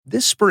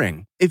This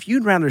spring, if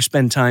you'd rather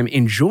spend time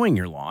enjoying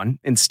your lawn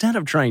instead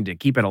of trying to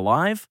keep it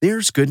alive,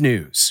 there's good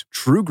news.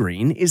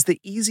 TruGreen is the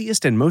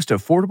easiest and most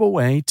affordable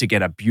way to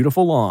get a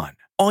beautiful lawn.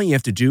 All you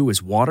have to do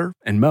is water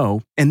and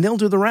mow, and they'll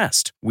do the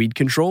rest. Weed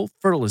control,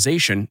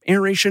 fertilization,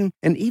 aeration,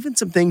 and even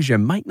some things you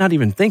might not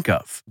even think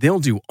of. They'll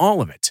do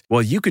all of it,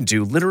 while you can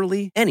do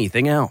literally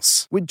anything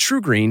else. With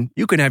TruGreen,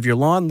 you can have your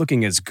lawn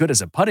looking as good as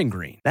a putting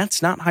green.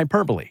 That's not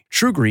hyperbole.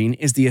 TruGreen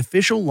is the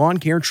official lawn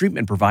care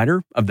treatment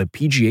provider of the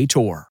PGA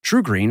Tour.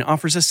 TruGreen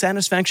offers a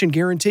satisfaction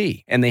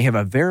guarantee, and they have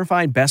a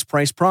verified best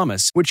price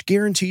promise, which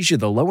guarantees you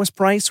the lowest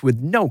price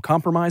with no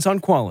compromise on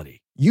quality.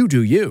 You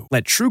do you.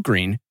 Let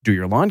TruGreen do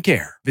your lawn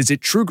care. Visit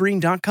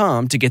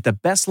TruGreen.com to get the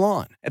best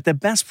lawn at the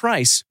best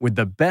price with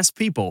the best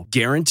people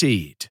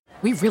guaranteed.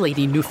 We really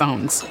need new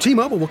phones.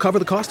 T-Mobile will cover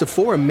the cost of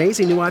 4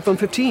 amazing new iPhone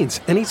 15s,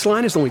 and each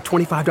line is only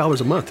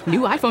 $25 a month.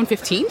 New iPhone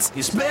 15s?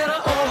 It's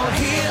better over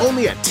here.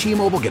 Only at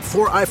T-Mobile, get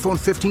 4 iPhone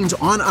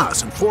 15s on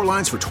us and 4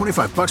 lines for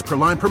 $25 per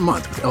line per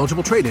month with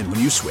eligible trade-in when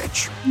you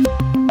switch.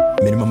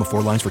 Minimum of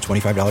 4 lines for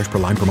 $25 per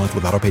line per month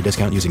with autopay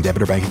discount using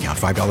debit or bank account.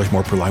 $5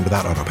 more per line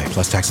without autopay,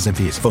 plus taxes and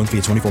fees. Phone fee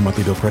at 24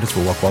 monthly bill credits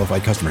for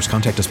well-qualified customers.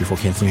 Contact us before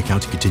canceling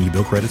account to continue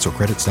bill credits or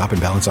credit stop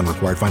and balance on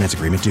required finance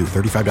agreement due.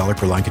 $35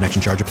 per line connection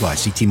charge applies.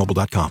 See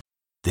T-Mobile.com.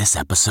 This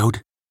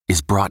episode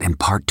is brought in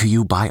part to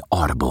you by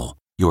Audible,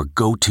 your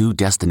go-to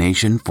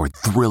destination for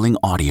thrilling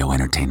audio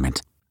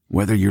entertainment.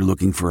 Whether you're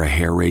looking for a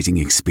hair-raising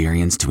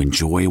experience to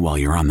enjoy while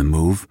you're on the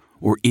move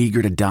or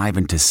eager to dive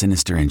into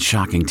sinister and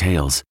shocking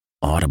tales,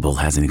 Audible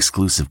has an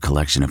exclusive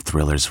collection of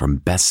thrillers from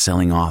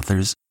best-selling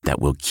authors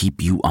that will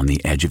keep you on the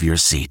edge of your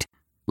seat.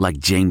 Like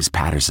James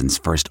Patterson's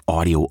first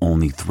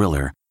audio-only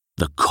thriller,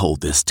 The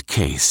Coldest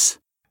Case.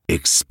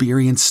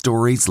 Experience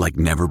stories like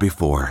never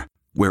before,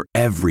 where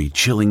every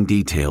chilling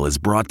detail is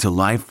brought to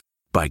life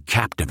by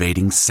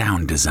captivating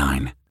sound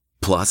design.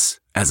 Plus,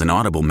 as an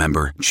Audible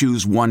member,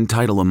 choose one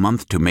title a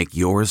month to make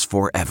yours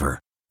forever.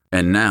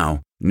 And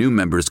now, new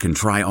members can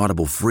try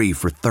Audible free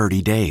for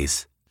 30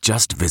 days.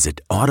 Just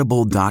visit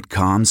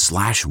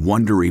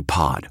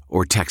audible.com/WonderyPod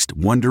or text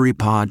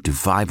WonderyPod to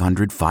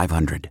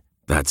 500-500.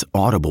 That's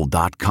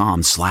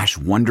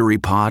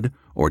audible.com/WonderyPod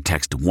or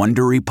text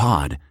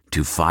WonderyPod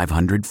to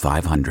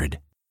 500-500.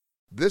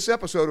 This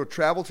episode of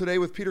Travel Today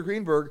with Peter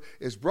Greenberg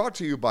is brought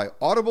to you by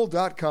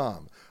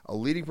Audible.com, a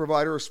leading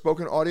provider of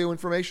spoken audio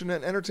information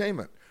and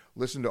entertainment.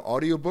 Listen to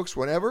audiobooks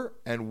whenever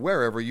and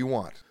wherever you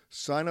want.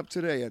 Sign up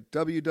today at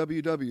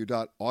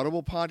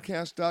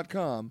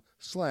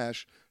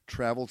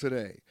www.audiblepodcast.com/travel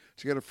today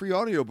to get a free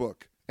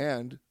audiobook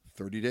and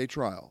 30-day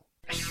trial.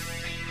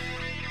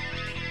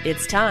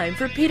 It's time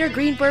for Peter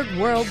Greenberg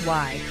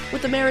Worldwide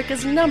with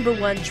America's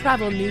 #1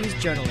 travel news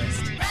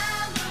journalist.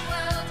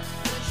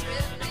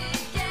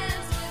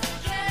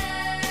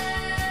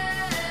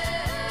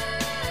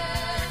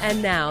 And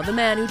now, the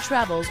man who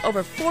travels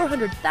over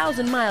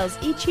 400,000 miles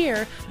each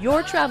year,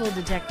 your travel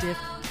detective,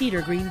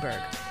 Peter Greenberg.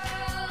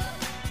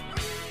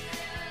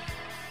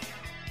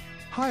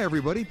 Hi,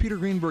 everybody. Peter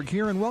Greenberg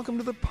here, and welcome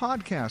to the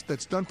podcast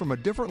that's done from a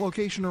different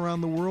location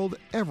around the world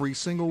every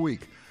single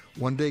week.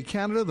 One day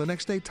Canada, the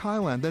next day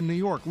Thailand, then New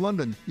York,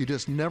 London. You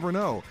just never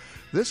know.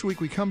 This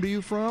week we come to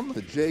you from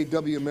the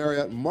JW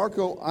Marriott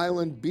Marco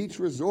Island Beach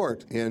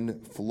Resort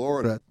in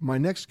Florida. My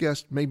next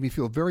guest made me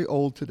feel very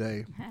old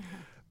today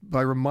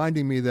by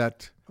reminding me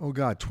that,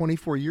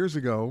 24 years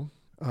ago,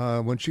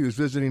 when she was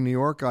visiting New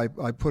York,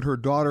 I put her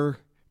daughter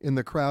in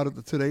the crowd at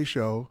the Today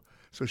Show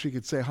so she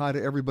could say hi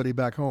to everybody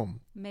back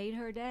home. Made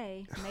her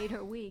day, made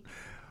her week.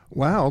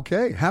 Wow,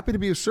 okay. Happy to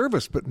be of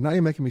service, but now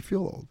you're making me feel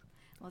old.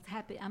 Well,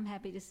 I'm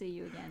happy to see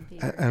you again,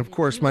 Peter. And of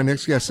course, my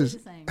next guest is...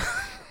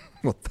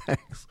 Well,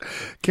 thanks.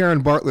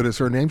 Karen Bartlett is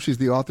her name. She's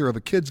the author of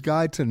A Kid's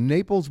Guide to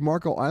Naples,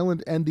 Marco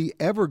Island, and the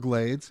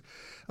Everglades.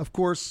 Of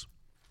course,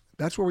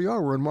 that's where we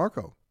are. We're in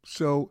Marco.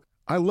 So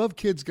I love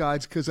kids'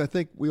 guides because I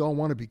think we all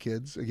want to be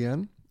kids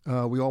again.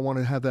 We all want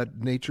to have that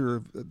nature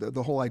of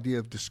the whole idea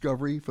of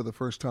discovery for the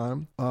first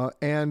time.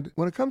 And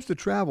when it comes to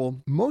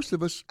travel, most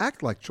of us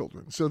act like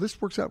children. So this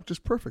works out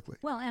just perfectly.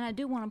 Well, and I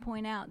do want to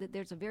point out that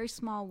there's a very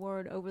small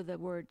word over the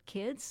word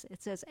kids.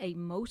 It says a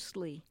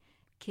mostly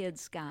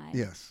kids' guide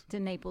to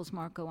Naples,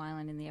 Marco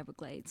Island, and the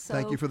Everglades. So,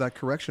 thank you for that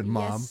correction,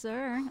 Mom. Yes,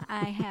 sir.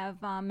 I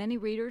have many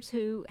readers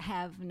who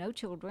have no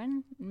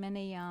children.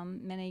 Many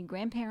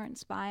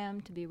grandparents buy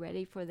them to be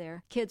ready for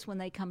their kids when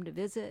they come to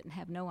visit and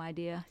have no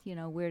idea,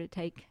 where to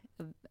take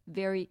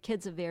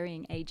kids of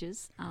varying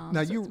ages.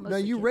 Now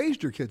you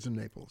raised your kids in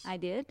Naples. I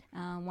did.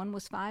 One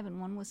was 5 and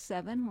one was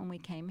 7 when we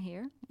came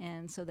here,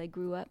 and so they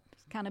grew up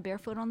kind of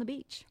barefoot on the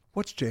beach.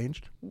 What's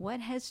changed? What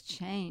has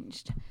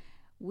changed?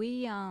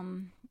 We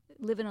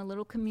live in a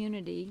little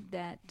community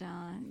that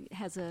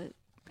has a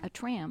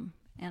tram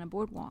and a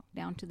boardwalk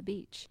down to the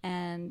beach.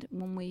 And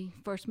when we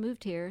first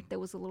moved here, there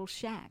was a little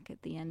shack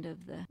at the end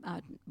of the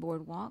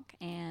boardwalk,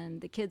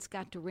 and the kids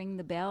got to ring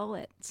the bell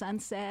at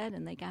sunset,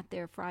 and they got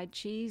their fried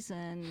cheese,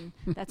 and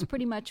that's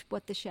pretty much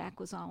what the shack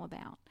was all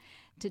about.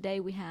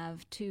 Today we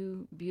have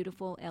 2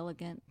 beautiful,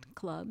 elegant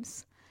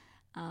clubs.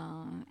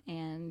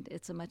 and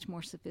it's a much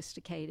more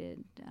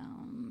sophisticated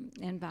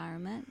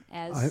environment.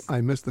 As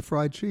I miss the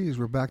fried cheese.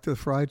 We're back to the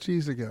fried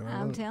cheese again.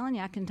 I'm telling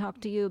you, I can talk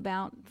to you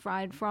about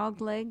fried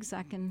frog legs.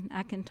 I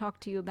can talk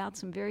to you about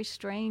some very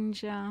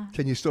strange.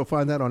 Can you still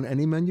find that on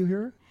any menu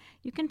here?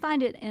 You can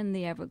find it in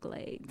the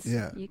Everglades.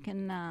 Yeah. You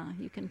can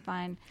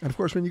find. And of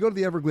course, when you go to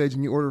the Everglades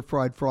and you order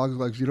fried frog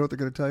legs, you know what they're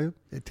going to tell you?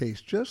 It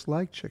tastes just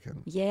like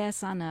chicken.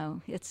 Yes, I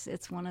know.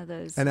 It's one of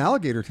those. And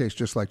alligator tastes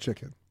just like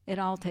chicken. It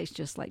all tastes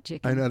just like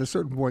chicken. And at a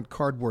certain point,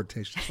 cardboard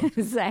tastes just like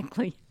chicken.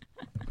 Exactly.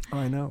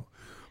 I know.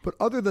 But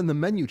other than the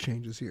menu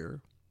changes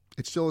here,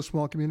 it's still a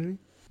small community?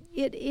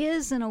 It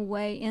is in a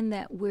way, in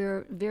that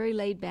we're very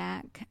laid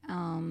back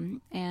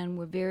and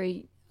we're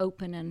very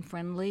open and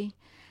friendly.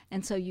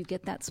 And so you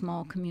get that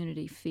small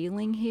community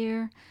feeling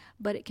here,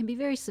 but it can be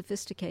very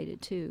sophisticated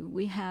too.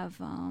 We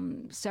have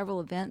several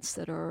events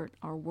that are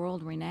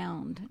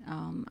world-renowned.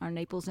 Our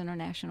Naples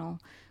International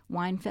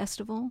Wine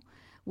Festival,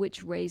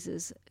 which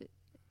raises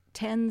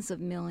tens of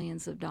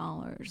millions of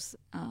dollars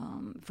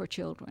for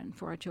children,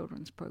 for our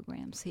children's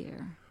programs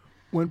here.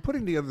 When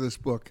putting together this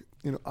book,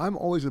 I'm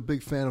always a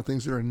big fan of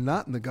things that are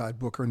not in the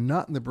guidebook or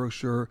not in the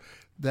brochure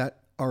that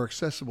are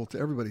accessible to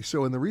everybody.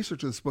 So in the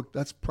research of this book,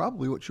 that's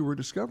probably what you were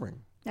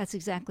discovering. That's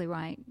exactly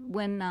right.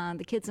 When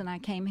the kids and I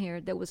came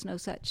here, there was no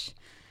such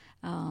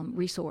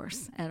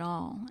resource at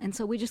all. And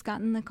so we just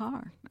got in the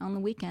car on the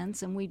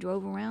weekends and we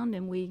drove around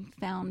and we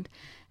found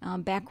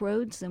back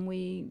roads and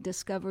we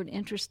discovered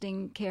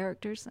interesting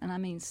characters, and I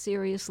mean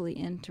seriously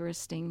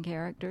interesting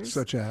characters.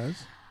 Such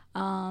as?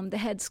 The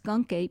head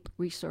skunk ape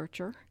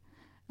researcher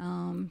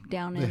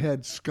down in... The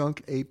head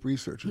skunk ape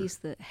researcher? He's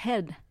the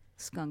head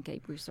skunk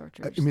ape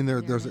researchers. You mean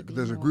there's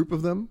a group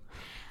of them?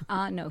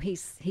 No,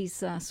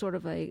 he's sort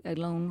of a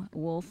lone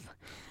wolf.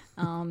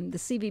 The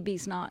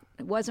CVB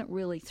wasn't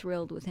really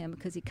thrilled with him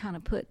because he kind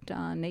of put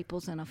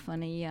Naples in a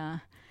funny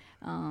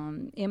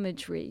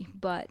imagery.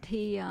 But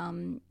he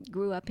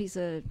grew up. He's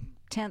a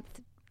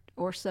 10th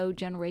or so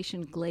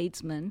generation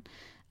Gladesman,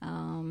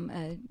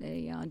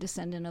 a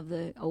descendant of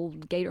the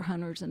old gator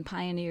hunters and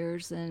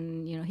pioneers,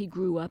 and he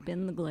grew up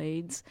in the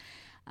Glades.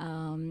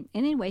 And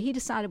anyway, he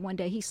decided one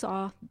day he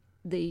saw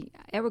the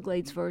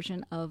Everglades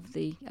version of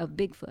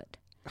Bigfoot,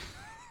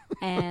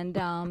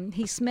 and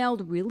he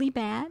smelled really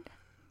bad.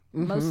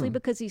 Mostly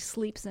because he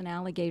sleeps in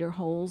alligator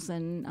holes,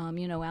 and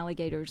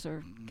alligators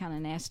are kind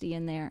of nasty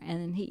in there,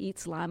 and he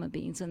eats lima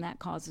beans, and that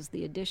causes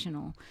the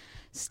additional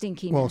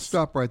stinkiness. Well,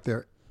 stop right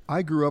there.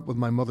 I grew up with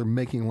my mother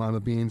making lima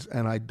beans,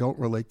 and I don't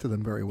relate to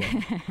them very well.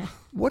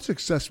 What's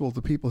accessible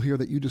to people here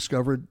that you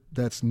discovered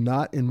that's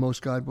not in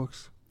most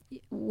guidebooks?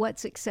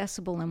 What's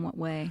accessible in what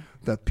way?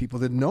 That people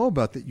didn't know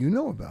about, that you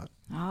know about.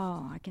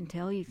 Oh, I can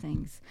tell you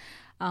things.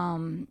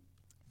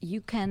 You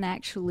can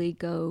actually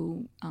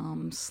go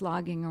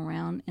slogging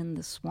around in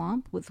the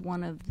swamp with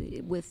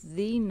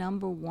the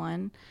number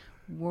one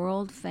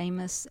world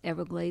famous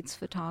Everglades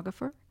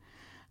photographer,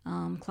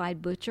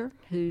 Clyde Butcher,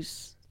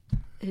 who's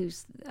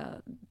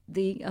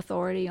the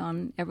authority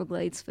on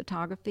Everglades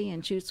photography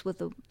and shoots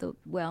with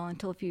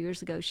until a few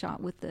years ago,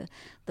 shot with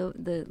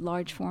the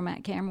large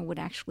format camera, would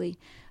actually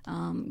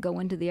go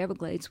into the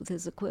Everglades with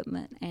his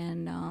equipment.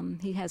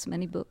 And he has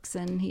many books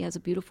and he has a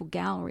beautiful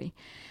gallery.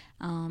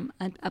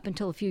 Up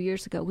until a few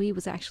years ago, he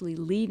was actually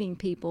leading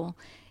people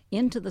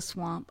into the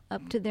swamp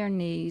up to their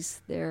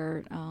knees,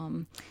 their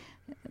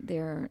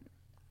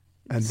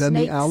and then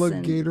the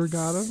alligator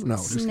got him? No,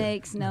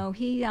 snakes. No,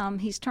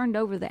 he's turned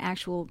over the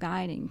actual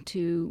guiding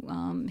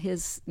to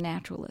his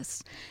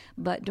naturalists.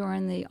 But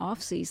during the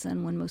off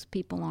season, when most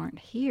people aren't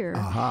here,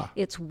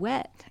 it's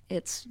wet.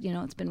 It's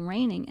been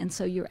raining, and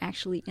so you're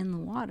actually in the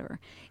water.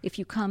 If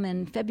you come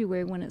in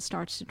February when it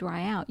starts to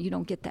dry out, you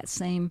don't get that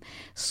same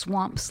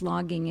swamp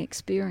slogging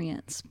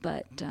experience.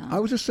 But I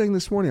was just saying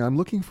this morning, I'm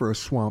looking for a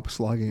swamp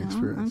slogging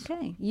experience.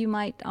 Okay, you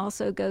might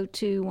also go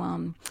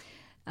to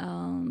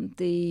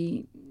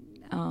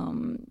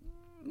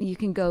you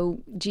can go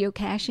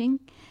geocaching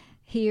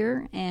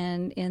here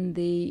and in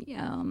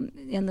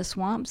the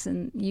swamps,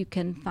 and you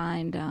can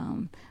find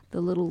the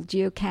little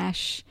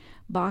geocache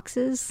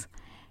boxes.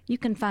 You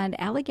can find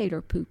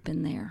alligator poop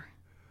in there.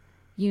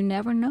 You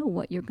never know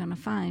what you're going to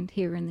find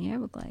here in the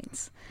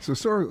Everglades. So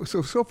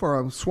far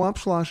I'm swamp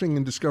sloshing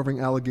and discovering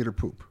alligator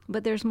poop.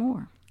 But there's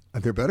more.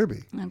 There better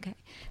be. Okay.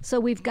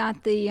 So we've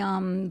got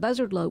the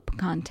buzzard lope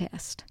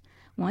contest.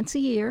 Once a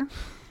year,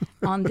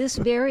 on this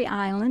very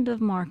island of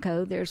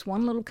Marco, there's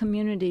one little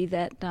community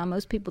that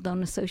most people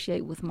don't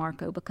associate with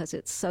Marco because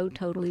it's so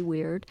totally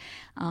weird,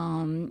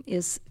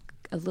 is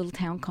a little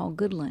town called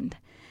Goodland.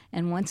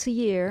 And once a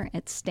year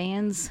at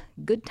Stan's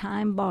Good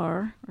Time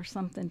Bar, or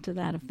something to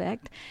that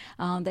effect,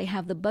 they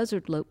have the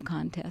buzzard lope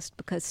contest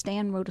because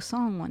Stan wrote a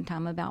song one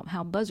time about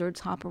how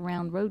buzzards hop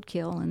around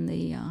roadkill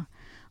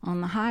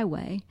on the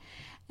highway.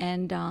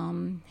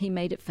 And he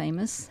made it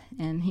famous,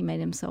 and he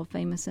made himself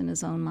famous in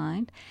his own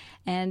mind.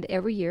 And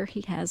every year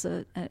he at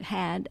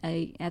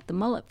the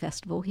Mullet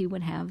Festival, he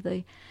would have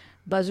the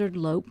buzzard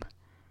lope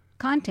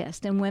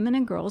contest, and women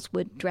and girls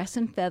would dress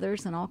in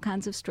feathers and all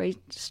kinds of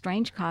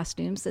strange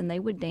costumes, and they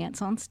would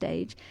dance on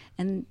stage,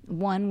 and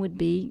one would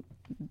be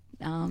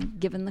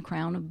given the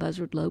crown of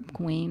Buzzard Lope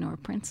Queen or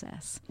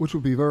Princess. Which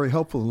will be very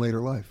helpful in later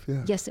life,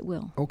 yeah. Yes, it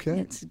will. Okay.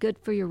 It's good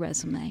for your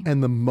resume.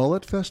 And the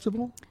Mullet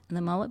Festival? And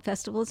the Mullet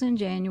Festival is in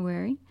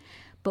January,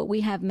 but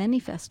we have many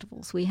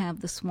festivals. We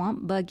have the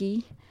Swamp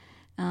Buggy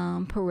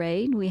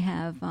parade. We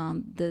have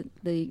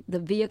the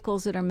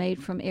vehicles that are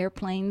made from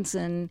airplanes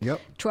and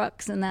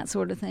trucks and that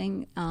sort of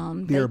thing.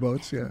 The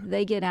airboats, yeah.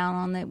 They get out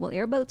on that. Well,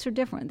 airboats are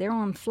different. They're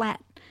on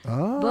flat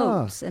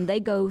boats, and they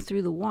go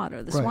through the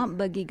water. The Swamp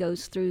Buggy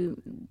goes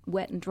through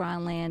wet and dry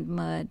land,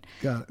 mud,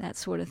 that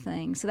sort of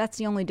thing. So that's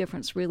the only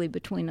difference really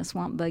between a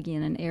Swamp Buggy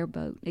and an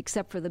airboat,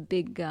 except for the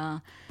big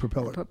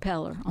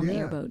propeller on the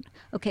airboat.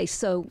 Okay,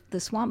 so the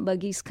Swamp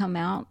Buggies come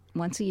out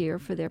once a year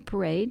for their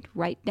parade,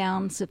 right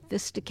down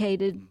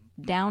sophisticated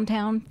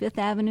downtown Fifth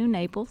Avenue,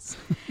 Naples.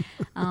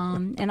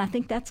 And I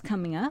think that's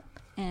coming up.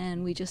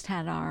 And we just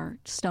had our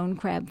Stone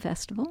Crab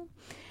Festival.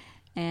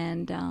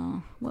 And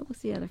what was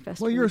the other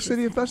festival? Well, you're a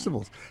city of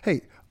festivals.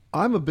 Hey,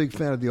 I'm a big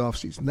fan of the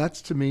off-season.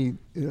 That's, to me,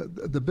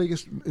 the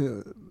biggest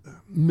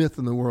myth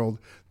in the world,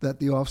 that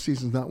the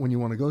off-season is not when you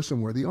want to go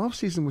somewhere. The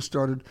off-season was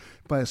started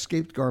by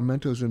escaped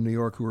Garmentos in New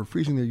York who were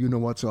freezing their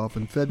you-know-whats off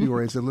in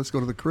February and said, let's go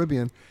to the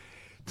Caribbean.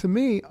 To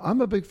me,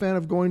 I'm a big fan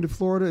of going to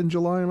Florida in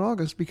July and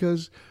August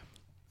because,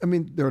 I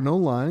mean, there are no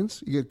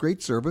lines. You get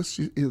great service.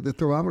 The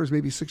thermometer is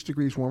maybe 6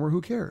 degrees warmer.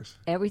 Who cares?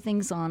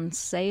 Everything's on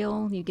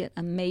sale. You get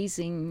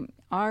amazing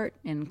art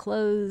and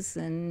clothes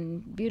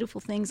and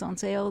beautiful things on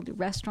sale. The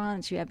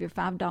restaurants, you have your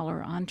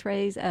 $5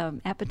 entrees,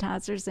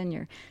 appetizers, and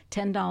your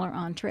 $10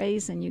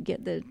 entrees, and you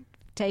get the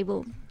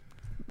table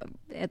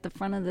at the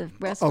front of the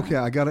restaurant. Okay,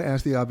 I got to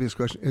ask the obvious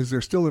question. Is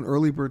there still an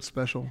early bird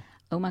special?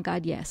 Oh, my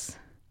God, yes.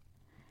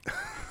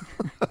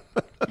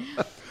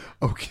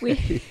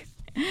 Okay.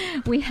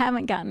 We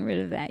haven't gotten rid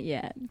of that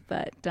yet,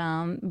 but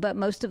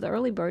most of the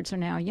early birds are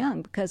now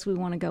young because we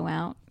want to go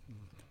out.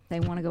 They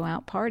want to go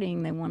out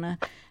partying. They want to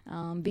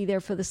be there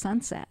for the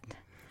sunset.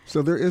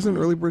 So there is an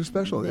early bird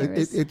special.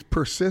 It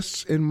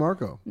persists in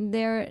Marco.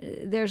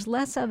 There's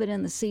less of it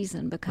in the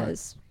season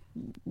because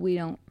we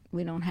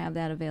don't have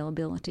that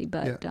availability.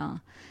 But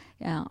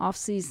off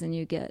season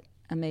you get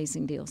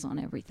amazing deals on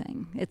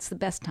everything. It's the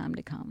best time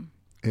to come.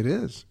 It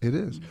is.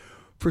 Mm-hmm.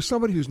 For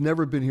somebody who's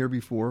never been here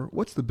before,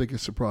 what's the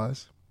biggest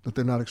surprise that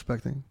they're not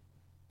expecting?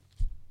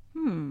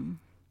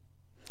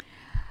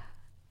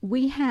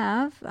 We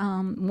have,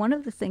 one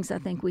of the things I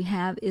think we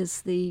have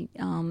is the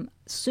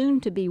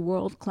soon-to-be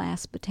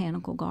world-class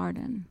botanical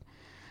garden.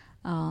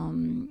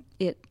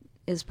 It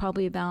is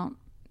probably about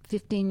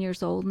 15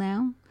 years old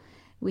now.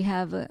 We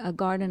have a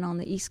garden on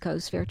the East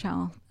Coast,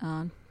 Fairchild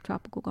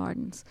Tropical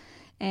Gardens.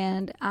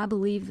 And I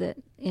believe that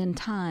in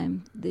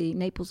time, the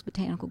Naples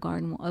Botanical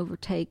Garden will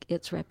overtake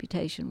its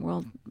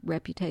world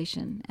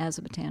reputation as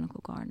a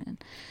botanical garden.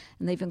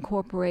 And they've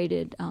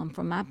incorporated,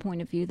 from my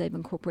point of view, they've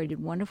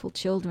incorporated wonderful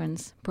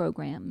children's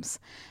programs,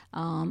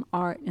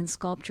 art and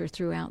sculpture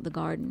throughout the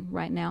garden.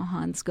 Right now,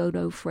 Hans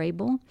Godot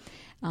Frabel,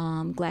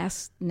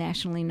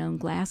 nationally known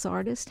glass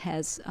artist,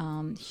 has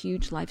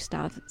huge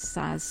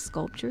life-size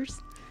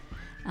sculptures.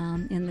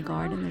 In the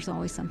garden, there's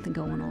always something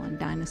going on.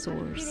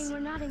 Dinosaurs. We're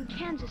not in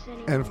Kansas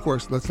anymore. And of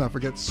course, let's not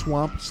forget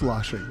swamp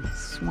sloshing.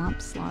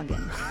 Swamp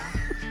slogging.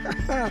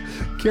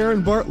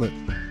 Karen Bartlett.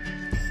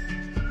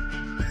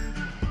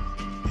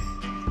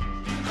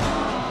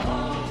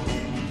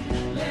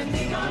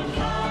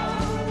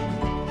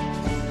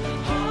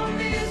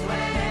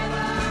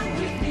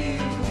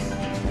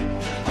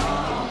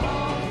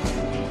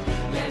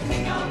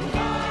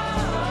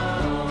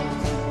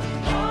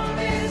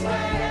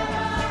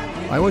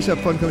 I always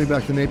have fun coming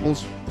back to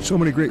Naples. So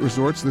many great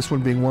resorts, this one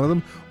being one of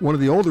them. One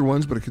of the older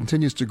ones, but it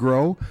continues to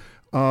grow.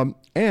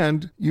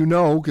 And you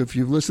know, if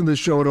you've listened to this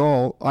show at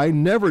all, I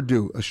never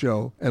do a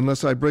show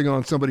unless I bring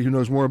on somebody who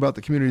knows more about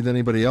the community than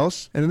anybody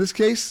else. And in this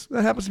case,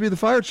 that happens to be the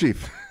fire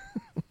chief.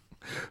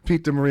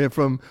 Pete DeMaria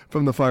from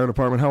the fire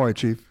department. How are you,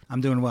 Chief? I'm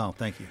doing well,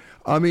 thank you.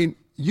 I mean,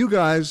 you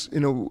guys,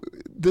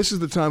 this is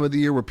the time of the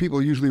year where people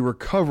are usually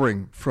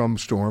recovering from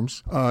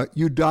storms.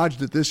 You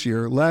dodged it this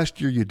year.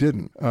 Last year you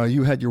didn't.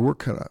 You had your work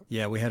cut out.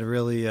 Yeah, we had a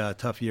really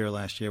tough year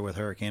last year with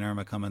Hurricane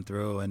Irma coming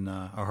through, and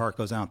our heart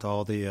goes out to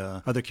all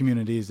the other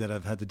communities that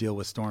have had to deal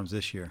with storms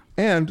this year.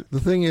 And the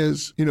thing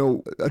is,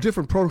 a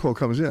different protocol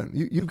comes in.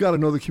 You've got to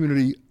know the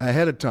community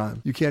ahead of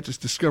time. You can't just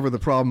discover the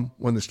problem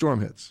when the storm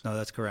hits. No,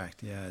 that's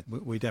correct. Yeah,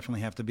 we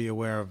definitely have to be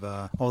aware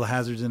of all the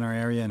hazards in our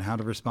area and how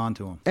to respond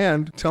to them.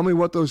 And tell me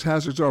what those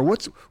hazards are.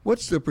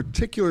 What's the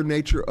particular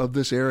nature of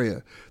this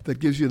area that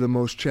gives you the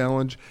most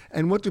challenge,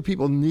 and what do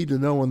people need to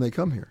know when they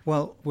come here?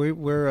 Well,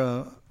 we're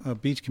a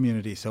beach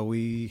community, so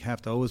we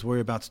have to always worry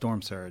about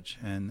storm surge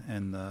and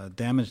the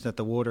damage that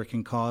the water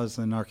can cause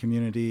in our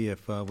community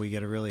if we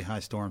get a really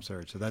high storm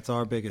surge. So that's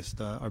our biggest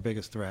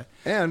threat.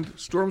 And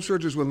storm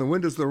surges when the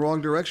wind is the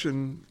wrong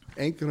direction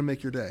ain't going to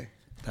make your day.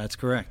 That's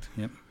correct.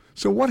 Yep.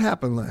 So what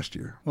happened last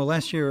year? Well,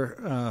 last year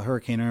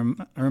Hurricane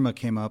Irma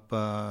came up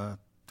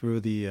through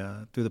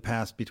the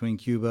pass between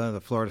Cuba, the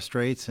Florida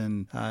Straits,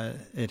 and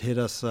it hit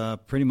us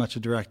pretty much a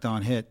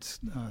direct-on hit.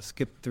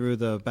 Skipped through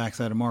the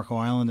backside of Marco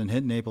Island and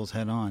hit Naples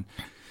head-on.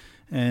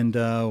 And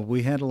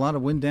we had a lot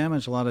of wind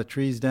damage, a lot of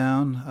trees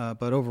down,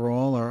 but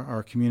overall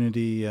our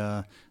community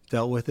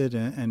dealt with it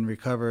and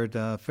recovered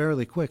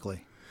fairly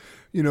quickly.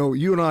 You know,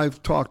 you and I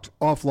have talked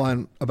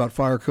offline about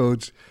fire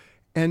codes,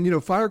 and, you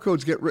know, fire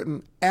codes get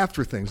written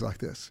after things like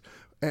this.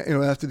 You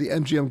know, after the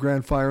MGM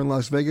Grand Fire in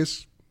Las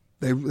Vegas,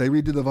 they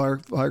redid the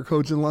fire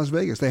codes in Las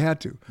Vegas. They had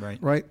to.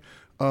 Right?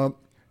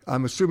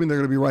 I'm assuming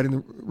they're going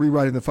to be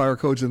rewriting the fire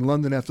codes in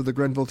London after the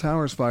Grenfell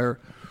Towers fire.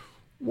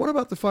 What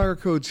about the fire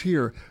codes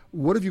here?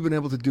 What have you been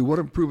able to do? What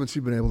improvements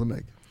have you been able to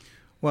make?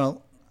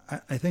 Well,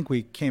 I think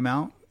we came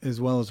out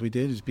as well as we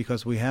did is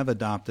because we have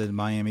adopted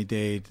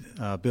Miami-Dade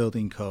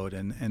building code,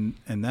 and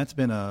that's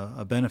been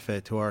a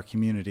benefit to our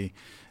community.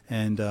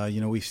 And,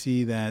 you know, we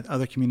see that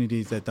other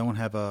communities that don't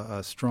have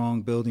a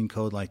strong building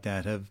code like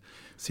that have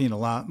seen a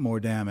lot more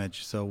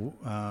damage.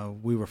 So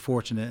we were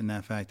fortunate in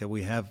that fact that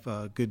we have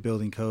good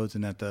building codes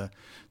and that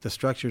the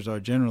structures are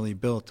generally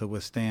built to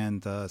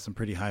withstand some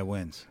pretty high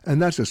winds.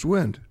 And that's just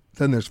wind.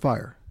 Then there's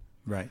fire.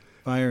 Right.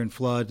 Fire and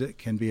flood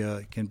can be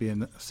a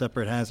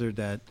separate hazard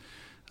that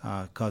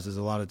causes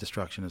a lot of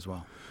destruction as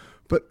well.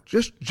 But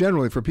just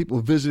generally for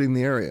people visiting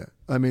the area,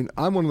 I mean,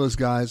 I'm one of those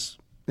guys,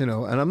 you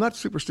know, and I'm not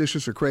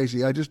superstitious or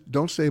crazy. I just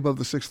don't stay above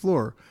the 6th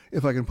floor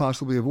if I can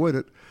possibly avoid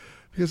it,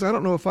 because I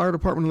don't know a fire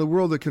department in the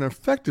world that can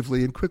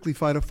effectively and quickly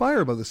fight a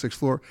fire above the 6th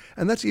floor,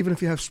 and that's even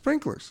if you have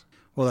sprinklers.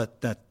 Well,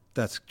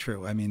 that's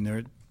true. I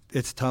mean,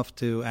 it's tough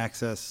to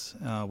access.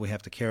 We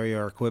have to carry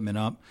our equipment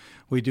up.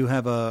 We do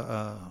have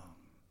a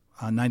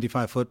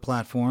 95-foot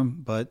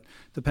platform, but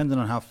depending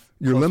on how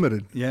you're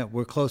limited. Yeah,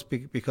 we're close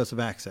because of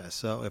access.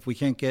 So if we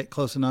can't get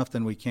close enough,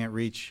 then we can't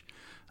reach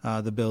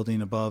the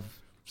building above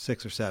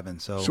 6 or 7.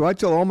 So I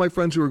tell all my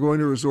friends who are going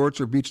to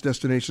resorts or beach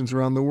destinations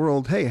around the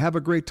world, hey, have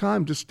a great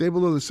time. Just stay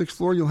below the 6th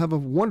floor. You'll have a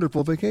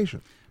wonderful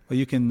vacation. Well,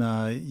 you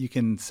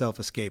can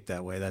self-escape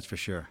that way. That's for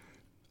sure.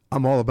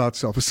 I'm all about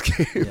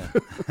self-escape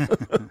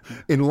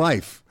in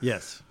life.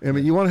 Yes. I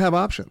mean, you want to have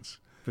options.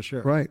 For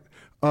sure. Right.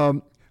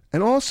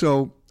 And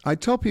also, I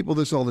tell people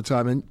this all the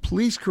time, and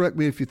please correct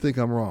me if you think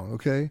I'm wrong,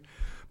 okay?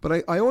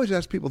 But I always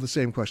ask people the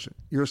same question.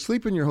 You're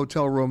asleep in your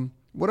hotel room,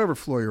 whatever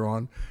floor you're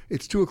on,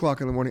 it's 2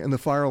 o'clock in the morning, and the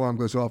fire alarm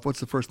goes off. What's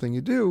the first thing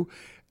you do?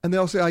 And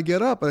they'll say, I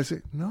get up. And I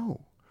say,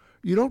 no,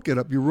 you don't get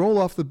up. You roll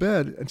off the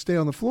bed and stay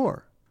on the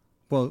floor.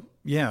 Well,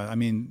 yeah, I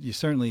mean, you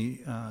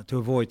certainly, to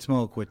avoid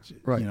smoke, which you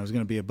know is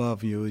going to be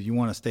above you, you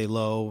want to stay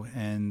low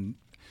and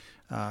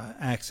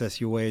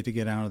access your way to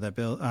get out of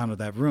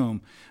that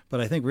room.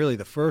 But I think really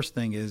the first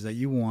thing is that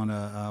you want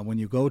to, when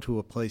you go to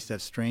a place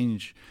that's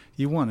strange,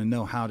 you want to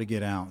know how to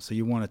get out. So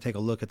you want to take a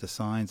look at the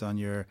signs on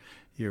your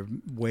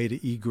way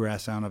to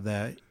egress out of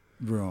that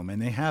room, and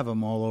they have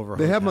them all over.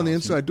 They have them on the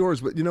inside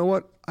doors, but you know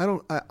what?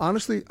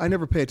 Honestly, I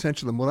never pay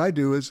attention to them. What I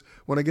do is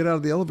when I get out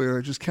of the elevator,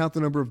 I just count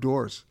the number of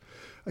doors.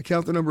 I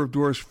count the number of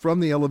doors from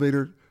the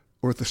elevator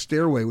or at the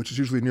stairway, which is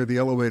usually near the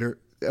elevator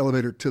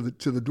to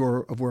the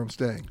door of where I'm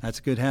staying. That's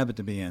a good habit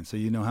to be in, so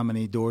you know how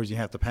many doors you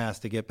have to pass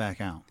to get back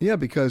out. Yeah,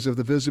 because if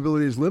the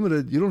visibility is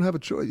limited, you don't have a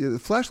choice. The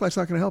flashlight's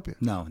not going to help you.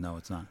 No,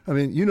 it's not. I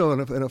mean, you know,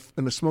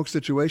 in a smoke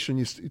situation,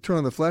 you turn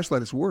on the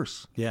flashlight, it's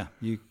worse. Yeah,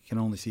 you can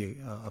only see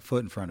a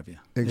foot in front of you.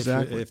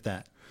 Exactly. If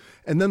that.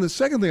 And then the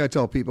second thing I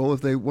tell people,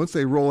 once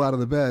they roll out of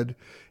the bed,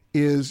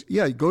 is,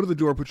 go to the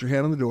door, put your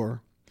hand on the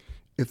door.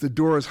 If the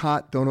door is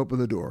hot, don't open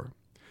the door.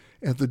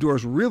 If the door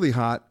is really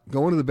hot,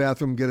 go into the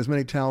bathroom, get as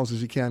many towels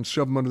as you can,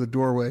 shove them under the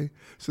doorway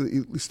so that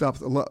you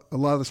stop a lot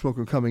of the smoke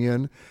from coming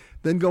in.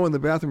 Then go in the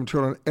bathroom and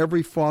turn on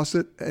every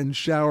faucet and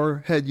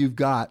shower head you've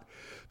got,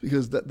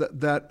 because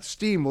that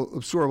steam will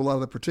absorb a lot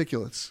of the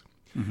particulates.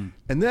 Mm-hmm.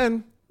 And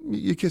then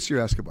you kiss your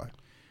ass goodbye.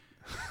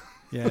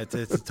 Yeah, it's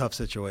a tough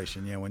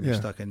situation. Yeah, when you're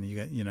stuck in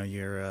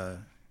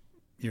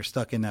you're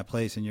stuck in that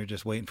place and you're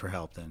just waiting for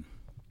help. Then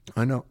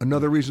I know,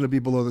 another reason to be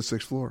below the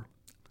 6th floor.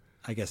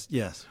 I guess,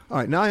 yes. All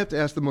right, now I have to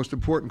ask the most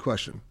important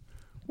question.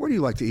 Where do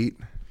you like to eat?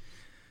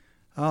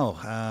 Oh,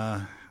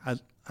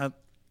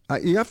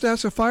 you have to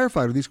ask a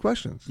firefighter these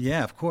questions.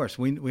 Yeah, of course.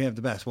 We have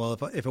the best. Well,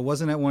 if it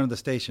wasn't at one of the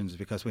stations,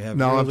 because we have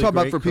No, really I'm talking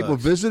about for cooks. people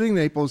visiting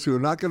Naples who are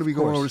not going to be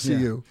going over to see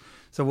you.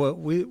 So what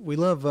we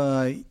love,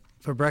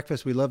 for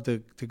breakfast, we love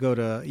to go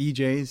to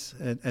EJ's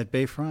at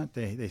Bayfront.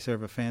 They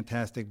serve a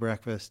fantastic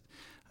breakfast.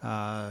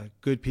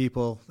 Good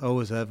people,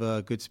 always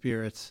have good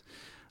spirits.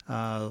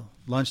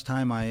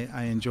 Lunchtime,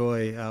 I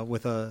enjoy,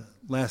 with a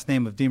last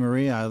name of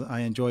DiMaria,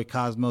 I enjoy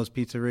Cosmo's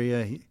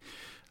Pizzeria.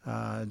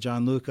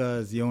 John Luca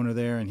is the owner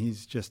there, and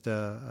he's just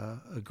a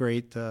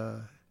great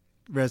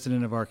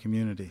resident of our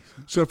community.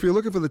 So if you're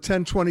looking for the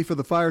 10-20 for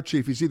the fire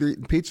chief, he's either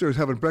eating pizza or he's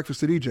having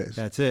breakfast at EJ's.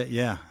 That's it,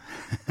 yeah.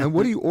 And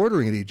what are you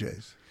ordering at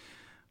EJ's?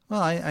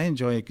 Well, I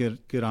enjoy a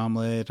good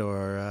omelet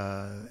or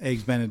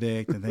eggs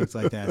Benedict and things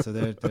like that. So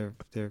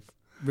they're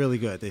really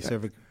good. They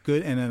serve a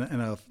good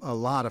and a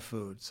lot of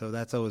food, so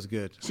that's always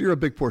good. So you're a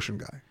big portion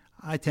guy.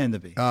 I tend to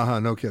be.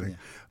 No kidding.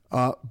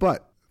 Yeah.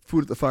 But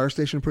food at the fire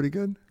station pretty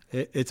good?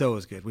 It's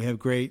always good. We have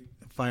great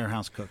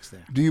firehouse cooks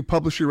there. Do you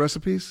publish your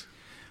recipes?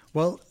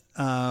 Well,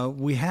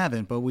 we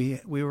haven't, but we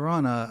were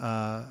on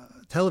a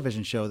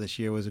television show this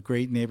year. It was a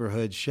Great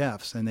Neighborhood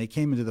Chefs, and they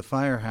came into the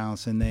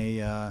firehouse and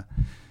they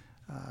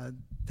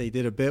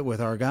did a bit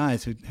with our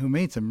guys who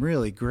made some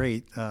really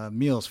great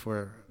meals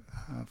for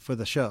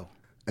the show.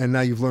 And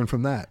now you've learned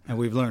from that. And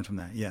we've learned from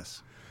that,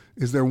 yes.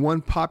 Is there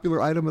one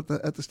popular item at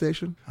the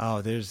station?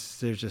 Oh, there's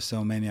just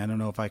so many. I don't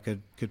know if I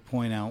could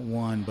point out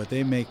one, but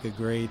they make a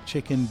great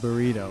chicken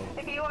burrito.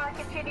 If you are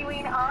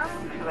continuing on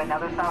to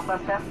another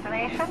Southwest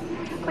destination,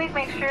 please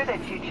make sure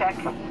that you check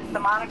the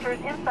monitors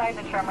inside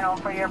the terminal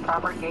for your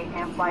proper gate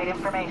and flight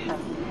information.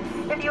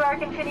 If you are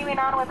continuing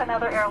on with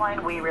another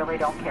airline, we really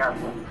don't care.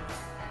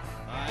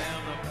 I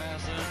am a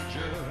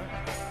passenger.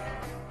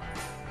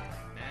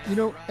 You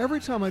know, every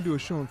time I do a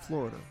show in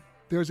Florida,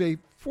 there's a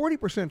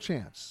 40%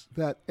 chance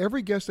that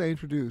every guest I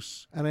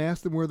introduce and I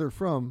ask them where they're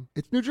from,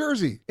 it's New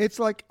Jersey. It's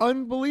like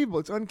unbelievable.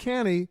 It's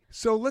uncanny.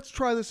 So let's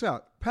try this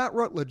out. Pat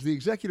Rutledge, the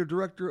executive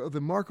director of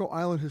the Marco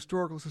Island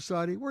Historical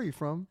Society. Where are you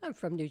from? I'm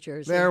from New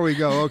Jersey. There we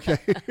go. Okay.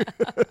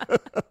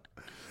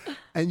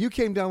 And you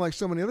came down like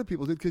so many other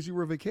people did because you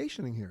were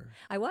vacationing here.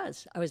 I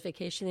was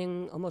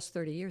vacationing almost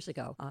 30 years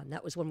ago.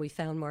 That was when we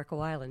found Marco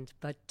Island,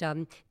 but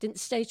didn't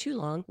stay too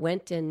long.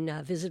 Went and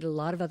visited a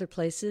lot of other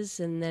places,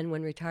 and then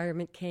when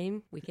retirement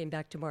came, we came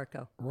back to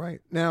Marco.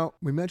 Right. Now,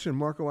 we mentioned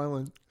Marco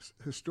Island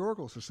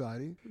Historical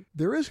Society.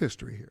 There is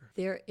history here.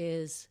 There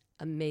is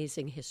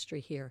amazing history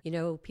here. You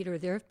know, Peter,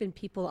 there have been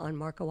people on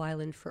Marco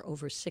Island for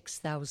over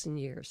 6,000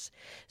 years.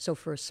 So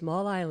for a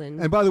small island...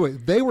 And by the way,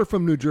 they were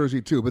from New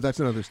Jersey too, but that's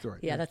another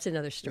story. Yeah, that's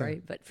another story.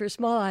 Yeah. But for a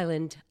small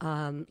island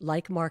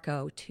like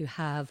Marco to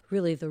have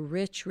really the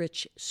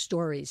rich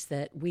stories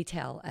that we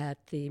tell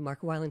at the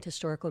Marco Island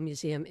Historical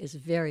Museum is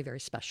very,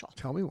 very special.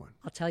 Tell me one.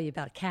 I'll tell you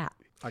about a cat.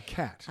 A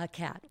cat. A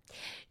cat.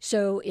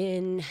 So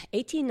in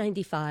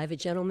 1895, a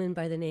gentleman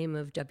by the name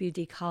of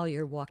W.D.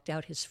 Collier walked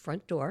out his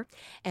front door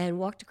and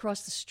walked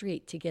across the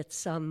street to get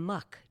some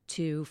muck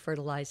to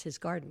fertilize his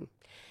garden.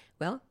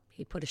 Well,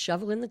 he put a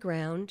shovel in the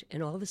ground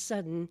and all of a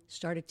sudden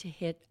started to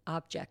hit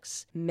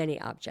objects, many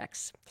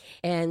objects.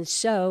 And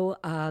so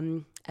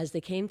as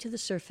they came to the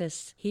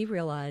surface, he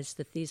realized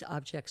that these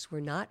objects were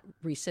not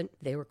recent,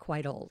 they were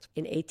quite old.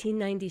 In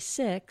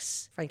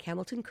 1896, Frank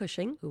Hamilton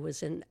Cushing, who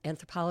was an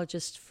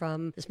anthropologist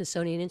from the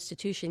Smithsonian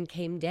Institution,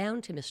 came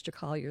down to Mr.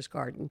 Collier's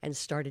garden and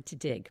started to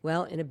dig.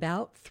 Well, in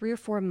about 3 or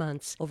 4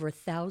 months, over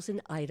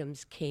 1,000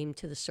 items came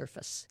to the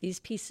surface. These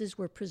pieces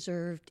were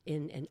preserved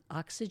in an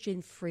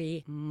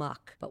oxygen-free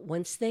muck, but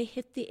once they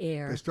hit the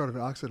air... They started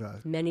to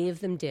oxidize. Many of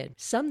them did.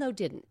 Some, though,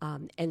 didn't.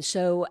 And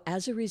so,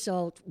 as a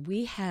result,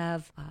 we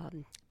have...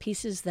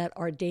 pieces that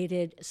are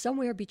dated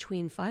somewhere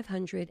between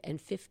 500 and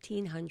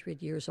 1,500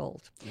 years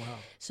old. Wow.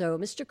 So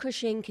Mr.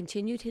 Cushing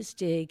continued his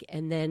dig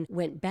and then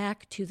went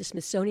back to the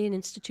Smithsonian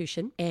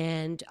Institution,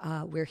 and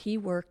where he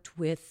worked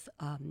with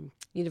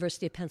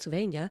University of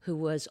Pennsylvania, who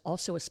was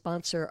also a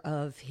sponsor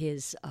of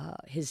his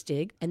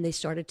dig, and they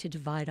started to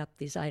divide up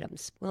these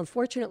items. Well,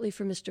 unfortunately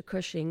for Mr.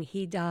 Cushing,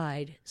 he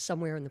died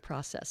somewhere in the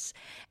process,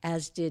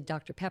 as did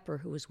Dr. Pepper,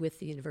 who was with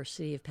the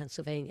University of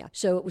Pennsylvania.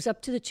 So it was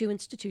up to the two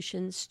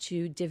institutions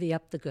to divvy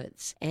up the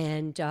goods.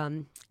 And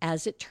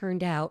as it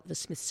turned out, the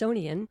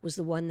Smithsonian was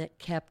the one that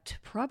kept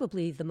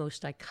probably the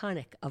most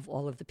iconic of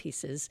all of the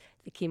pieces,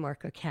 the Key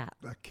Marco cat.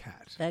 The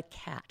cat. The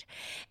cat.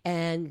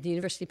 And the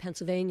University of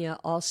Pennsylvania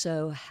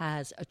also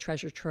has a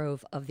treasure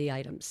trove of the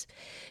items.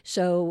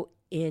 So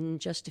in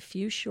just a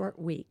few short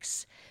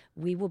weeks,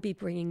 we will be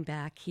bringing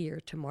back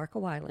here to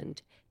Marco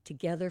Island,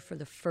 together for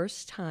the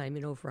first time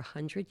in over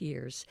 100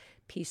 years,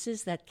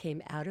 pieces that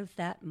came out of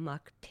that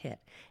muck pit.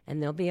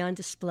 And they'll be on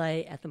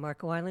display at the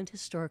Marco Island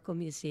Historical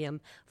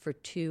Museum for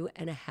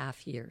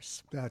 2.5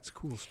 years. That's a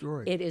cool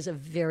story. It is a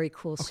very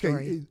cool story.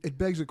 Okay, it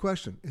begs a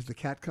question. Is the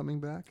cat coming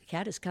back? The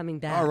cat is coming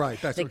back. All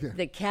right, that's okay.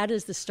 The cat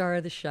is the star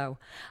of the show.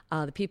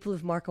 The people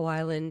of Marco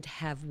Island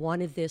have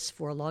wanted this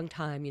for a long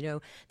time. You know,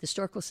 the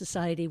Historical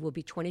Society will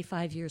be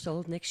 25 years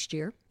old next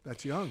year.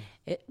 That's young.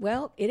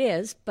 Well, it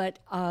is, but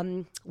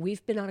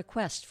we've been on a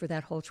quest for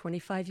that whole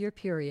 25-year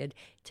period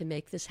to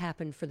make this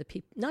happen for the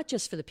people, not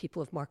just for the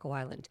people of Marco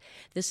Island.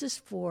 This is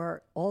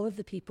for all of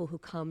the people who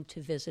come to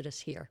visit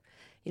us here.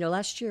 You know,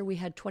 last year we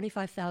had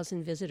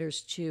 25,000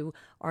 visitors to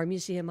our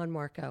museum on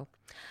Marco.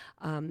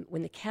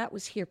 When the cat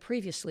was here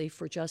previously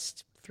for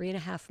just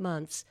 3.5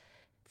 months,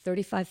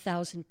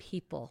 35,000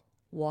 people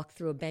walked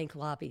through a bank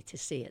lobby to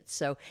see it.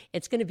 So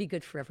it's going to be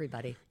good for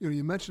everybody. You know,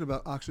 you mentioned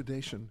about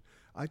oxidation.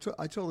 I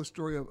tell the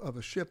story of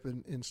a ship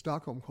in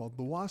Stockholm called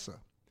the Vasa.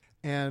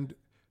 And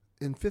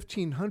in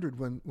 1500,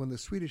 when the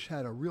Swedish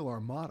had a real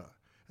armada,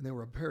 and they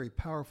were a very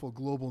powerful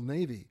global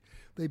navy,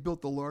 they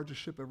built the largest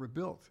ship ever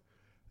built.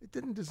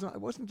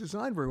 It wasn't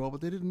designed very well,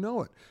 but they didn't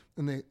know it.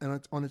 And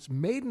on its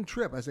maiden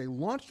trip, as they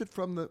launched it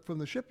from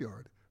the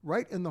shipyard,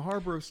 right in the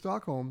harbor of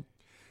Stockholm,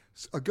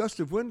 a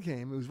gust of wind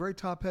came. It was very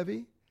top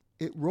heavy.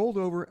 It rolled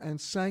over and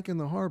sank in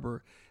the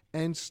harbor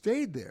and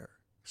stayed there,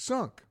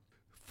 sunk,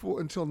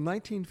 until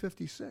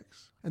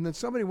 1956. And then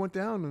somebody went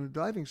down in a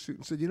diving suit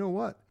and said, you know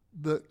what?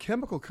 the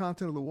chemical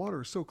content of the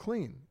water is so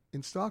clean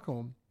in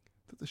Stockholm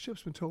that the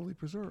ship's been totally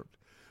preserved.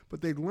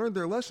 But they'd learned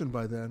their lesson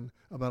by then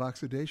about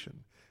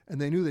oxidation, and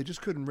they knew they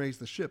just couldn't raise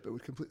the ship. It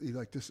would completely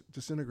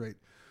disintegrate.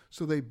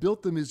 So they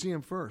built the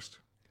museum first,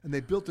 and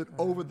they built it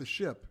over the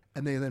ship,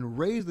 and they then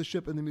raised the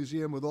ship in the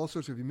museum with all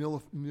sorts of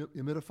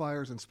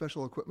humidifiers and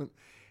special equipment,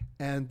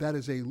 and that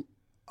is a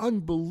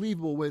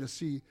unbelievable way to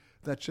see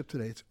that ship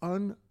today. It's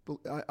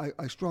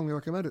I strongly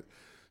recommend it.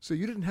 So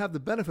you didn't have the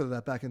benefit of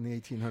that back in the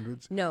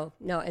 1800s. No.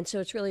 And so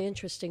it's really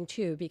interesting,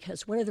 too,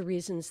 because one of the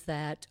reasons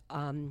that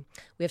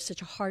we have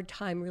such a hard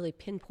time really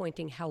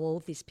pinpointing how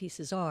old these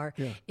pieces are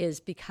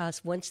is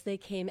because once they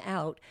came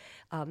out,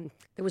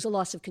 there was a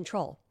loss of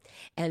control.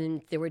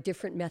 And there were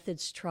different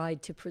methods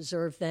tried to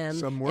preserve them.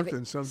 Some worked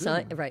and some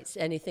didn't. Right,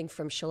 anything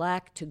from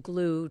shellac to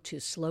glue to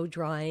slow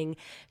drying.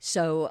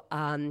 So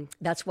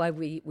that's why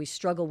we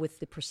struggle with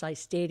the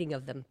precise dating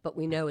of them. But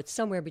we know it's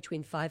somewhere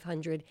between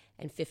 500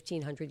 and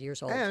 1,500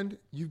 years old. And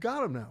you've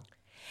got them now.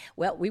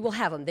 Well, we will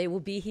have them. They will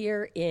be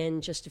here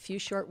in just a few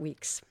short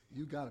weeks.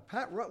 You got it.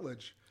 Pat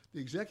Rutledge, the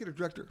executive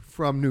director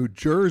from New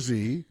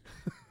Jersey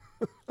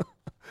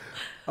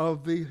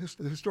of the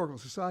Historical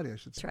Society, I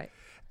should say. That's right.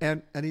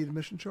 And any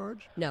admission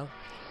charge? No,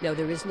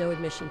 there is no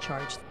admission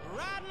charge.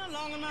 Riding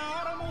along in my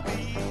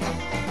automobile,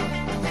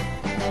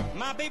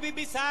 my baby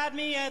beside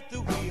me at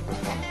the wheel,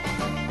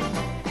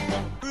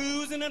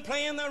 cruising and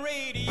playing the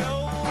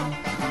radio,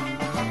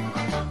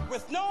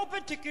 with no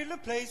particular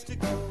place to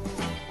go.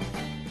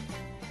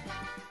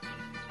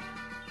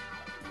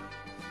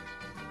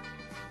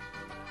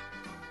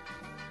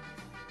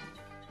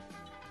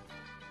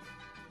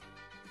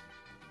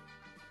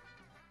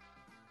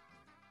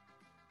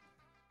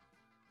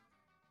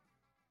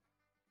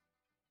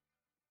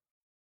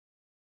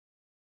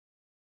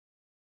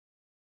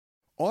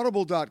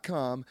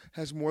 Audible.com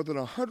has more than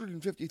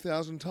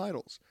 150,000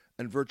 titles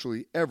and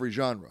virtually every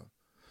genre.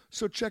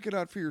 So check it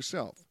out for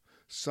yourself.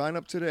 Sign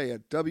up today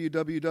at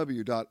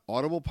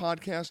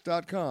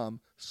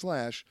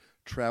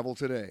www.audiblepodcast.com/travel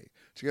today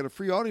to get a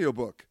free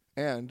audiobook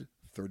and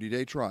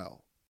 30-day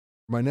trial.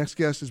 My next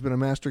guest has been a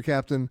master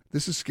captain.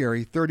 This is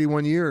scary.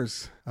 31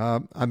 years.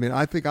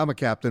 I think I'm a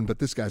captain, but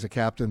this guy's a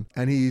captain.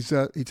 And he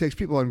takes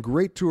people on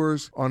great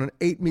tours on an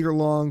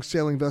 8-meter-long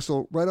sailing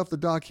vessel right off the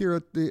dock here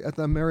at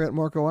the Marriott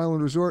Marco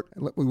Island Resort.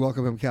 And let me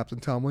welcome him, Captain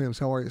Tom Williams.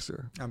 How are you,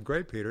 sir? I'm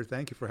great, Peter.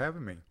 Thank you for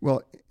having me.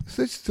 Well,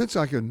 since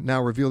I can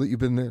now reveal that you've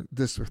been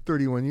this for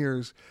 31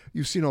 years,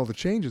 you've seen all the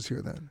changes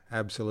here then.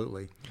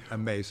 Absolutely.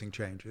 Amazing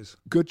changes.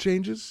 Good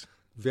changes?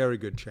 Very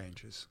good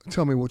changes.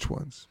 Tell me which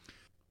ones.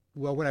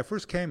 Well, when I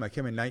first came, I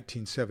came in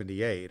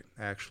 1978,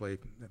 actually,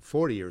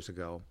 40 years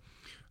ago.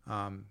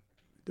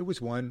 There was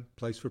one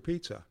place for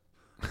pizza.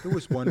 There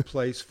was one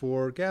place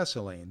for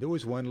gasoline. There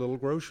was one little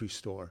grocery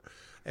store.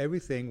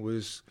 Everything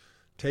was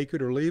take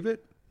it or leave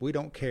it. We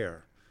don't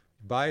care.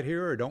 Buy it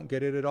here or don't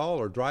get it at all,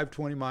 or drive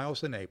 20 miles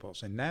to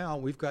Naples. And now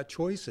we've got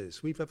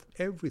choices. We've got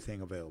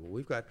everything available.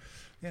 We've got,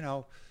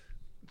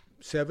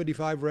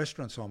 75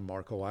 restaurants on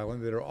Marco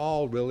Island that are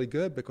all really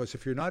good, because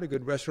if you're not a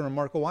good restaurant on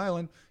Marco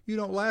Island, you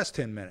don't last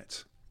 10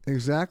 minutes.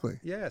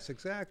 Exactly. Yes,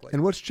 exactly.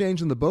 And what's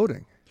changed in the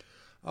boating?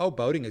 Oh,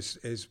 boating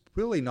is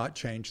really not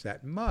changed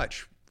that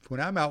much.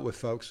 When I'm out with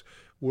folks,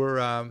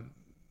 we're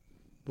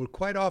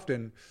quite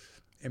often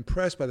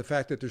impressed by the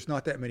fact that there's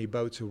not that many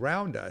boats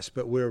around us,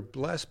 but we're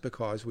blessed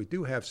because we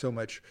do have so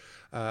much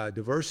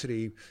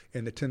diversity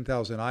in the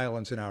 10,000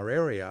 islands in our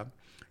area.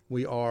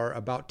 We are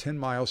about 10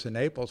 miles to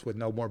Naples with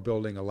no more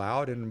building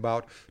allowed, and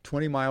about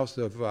 20 miles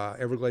of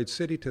Everglades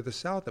City to the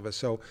south of us.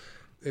 So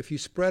if you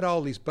spread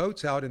all these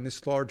boats out in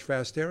this large,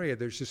 vast area,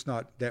 there's just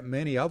not that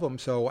many of them.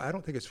 So I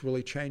don't think it's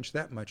really changed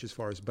that much as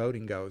far as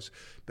boating goes.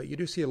 But you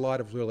do see a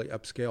lot of really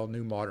upscale,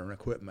 new modern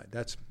equipment.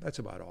 That's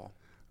about all.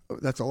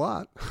 That's a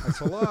lot. That's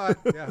a lot,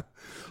 yeah.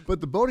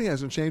 But the boating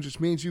hasn't changed, which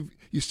means you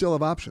still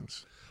have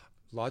options.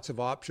 Lots of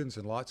options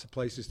and lots of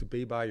places to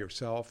be by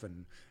yourself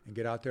and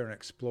get out there and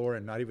explore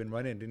and not even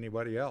run into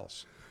anybody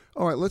else.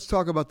 All right, let's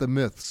talk about the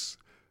myths,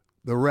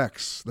 the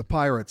wrecks, the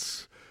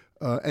pirates.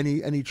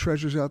 Any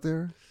treasures out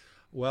there?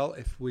 Well,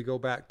 if we go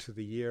back to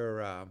the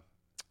year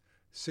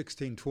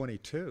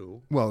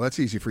 1622. Well, that's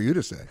easy for you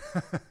to say.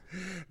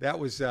 That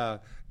was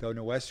the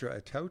Nuestra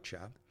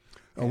Atocha.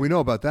 Oh, we know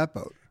about that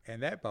boat.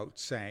 And that boat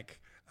sank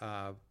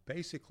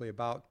basically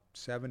about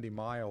 70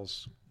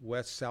 miles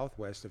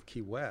west-southwest of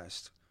Key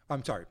West.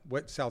 I'm sorry,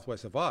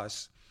 southwest of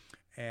us,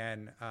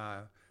 and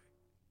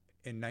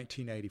in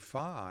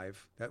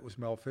 1985, that was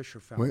Mel Fisher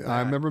found that.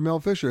 I remember Mel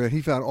Fisher, and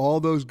he found all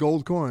those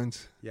gold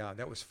coins. Yeah,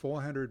 that was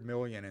 $400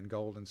 million in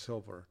gold and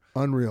silver.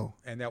 Unreal.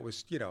 And that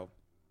was,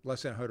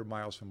 less than 100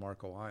 miles from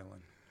Marco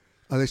Island.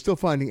 Are they still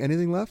finding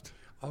anything left?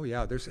 Oh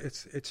yeah,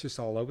 it's just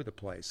all over the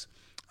place.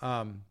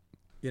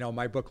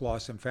 My book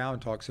Lost and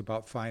Found talks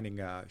about finding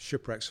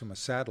shipwrecks from a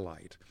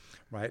satellite,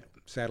 right?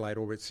 Satellite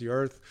orbits the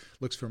Earth,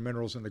 looks for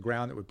minerals in the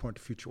ground that would point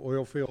to future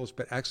oil fields,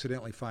 but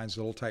accidentally finds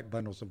little tight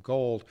bundles of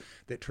gold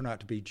that turn out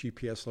to be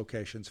GPS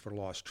locations for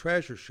lost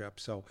treasure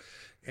ships. So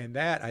in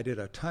that, I did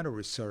a ton of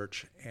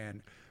research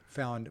and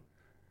found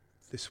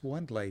this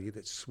one lady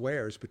that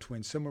swears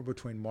somewhere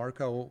between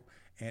Marco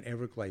and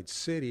Everglades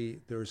City,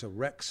 there's a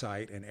wreck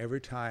site, and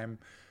every time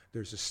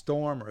there's a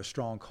storm or a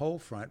strong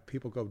cold front,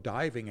 people go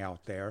diving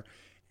out there,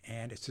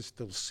 and it's this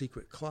little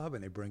secret club,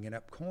 and they bring in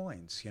up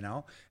coins, you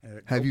know.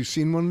 And Have you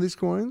seen one of these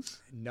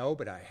coins? No,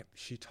 but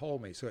she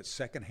told me, so it's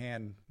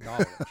secondhand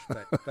knowledge.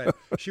 but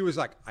she was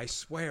like, I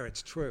swear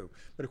it's true.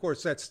 But of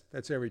course,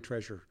 that's every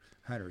treasure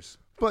hunter's.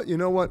 But you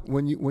know what?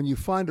 When you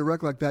find a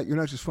wreck like that, you're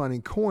not just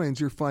finding coins;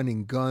 you're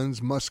finding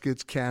guns,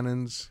 muskets,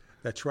 cannons.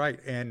 That's right.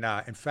 And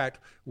in fact,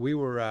 we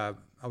were.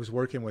 I was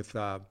working with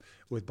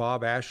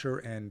Bob Asher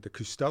and the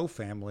Cousteau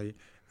family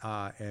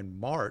in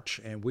March,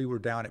 and we were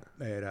down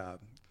at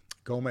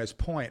Gomez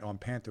Point on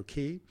Panther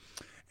Key,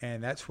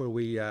 and that's where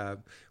we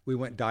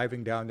went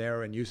diving down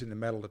there and using the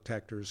metal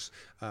detectors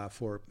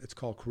for, it's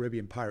called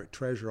Caribbean Pirate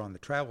Treasure on the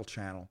Travel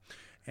Channel,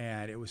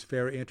 and it was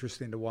very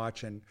interesting to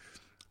watch. And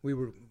we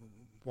were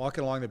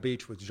walking along the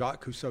beach with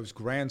Jacques Cousteau's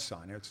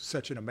grandson. It's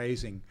such an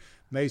amazing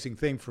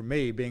thing for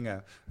me, being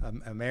a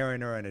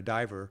mariner and a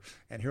diver.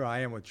 And here I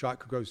am with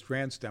Jacques Cousteau's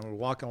grandson. We're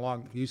walking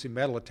along using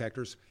metal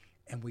detectors,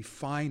 and we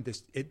find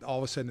this. All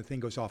of a sudden, the thing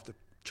goes off the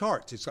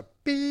charts. It's a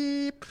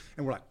beep,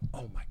 and we're like,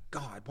 "Oh my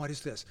God, what is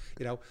this?"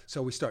 You know.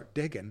 So we start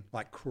digging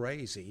like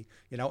crazy,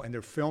 you know. And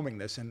they're filming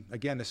this. And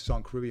again, this is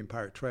on Caribbean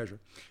Pirate Treasure.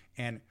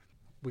 And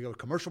we go to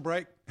commercial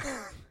break.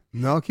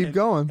 No, keep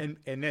going.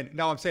 And then,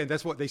 no, I'm saying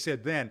that's what they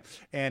said then.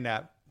 And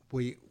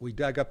we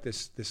dug up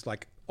this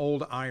like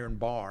old iron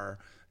bar,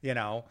 you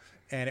know,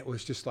 and it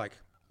was just like,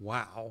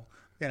 wow,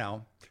 you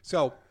know.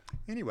 So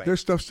anyway. There's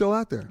stuff still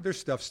out there.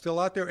 There's stuff still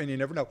out there, and you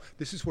never know.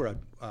 This is where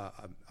a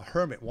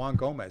hermit, Juan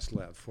Gomez,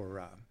 lived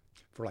for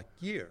like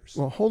years.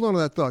 Well, hold on to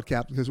that thought,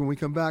 Captain, because when we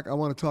come back, I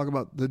want to talk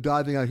about the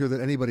diving out here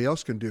that anybody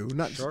else can do.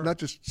 Not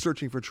just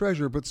searching for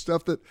treasure, but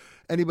stuff that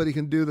anybody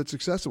can do that's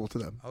accessible to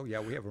them. Oh, yeah,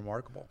 we have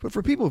remarkable. But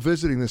for people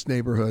visiting this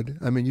neighborhood,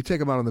 I mean, you take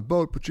them out on the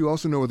boat, but you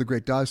also know where the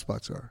great dive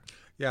spots are.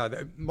 Yeah,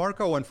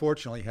 Marco,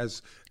 unfortunately,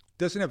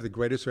 doesn't have the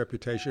greatest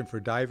reputation for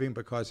diving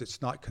because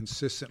it's not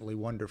consistently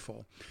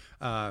wonderful.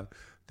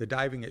 The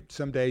diving,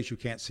 some days you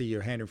can't see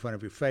your hand in front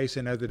of your face,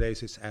 and other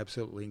days it's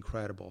absolutely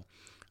incredible.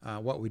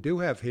 What we do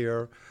have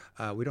here,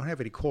 we don't have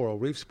any coral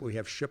reefs, but we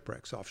have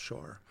shipwrecks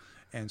offshore.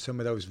 And some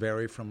of those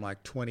vary from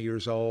like 20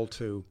 years old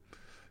to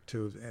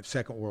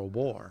Second World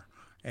War.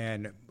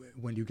 And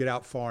when you get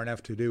out far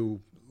enough to do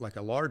like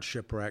a large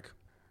shipwreck,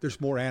 there's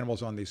more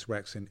animals on these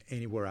wrecks than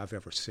anywhere I've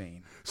ever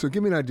seen. So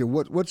give me an idea.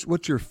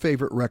 What's your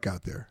favorite wreck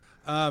out there?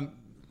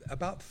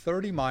 About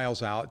 30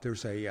 miles out,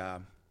 there's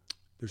a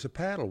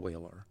paddle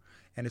wheeler.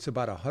 And it's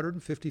about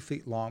 150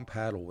 feet long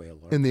paddle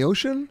wheeler. In the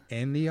ocean?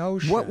 In the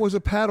ocean. What was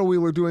a paddle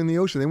wheeler doing in the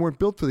ocean? They weren't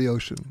built for the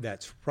ocean.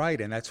 That's right,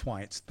 and that's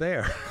why it's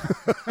there.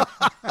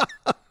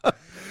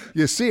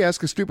 You see,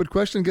 ask a stupid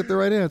question, get the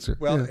right answer.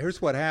 Well,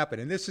 Here's what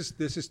happened, and this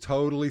is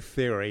totally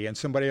theory, and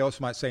somebody else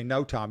might say,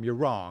 no, Tom, you're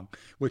wrong,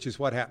 which is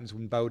what happens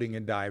when boating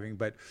and diving.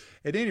 But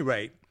at any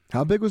rate.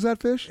 How big was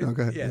that fish? Go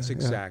ahead. Yes,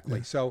 exactly.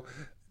 Yeah. So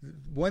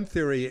one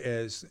theory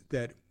is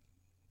that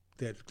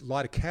a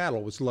lot of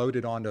cattle was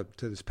loaded onto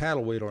this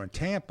paddle wheeler in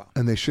Tampa.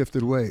 And they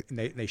shifted weight. And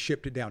they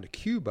shipped it down to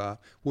Cuba,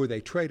 where they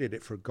traded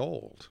it for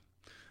gold,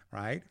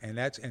 right?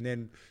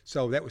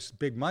 So that was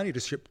big money to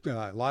ship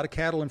a lot of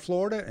cattle in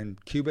Florida, and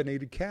Cuba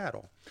needed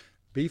cattle,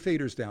 beef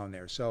eaters down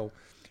there. So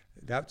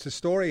that's the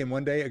story. And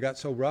one day it got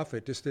so rough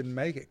it just didn't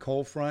make it.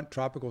 Cold front,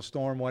 tropical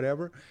storm,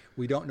 whatever.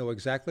 We don't know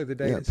exactly the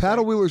day. Yeah,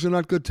 paddle wheelers are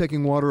not good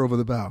taking water over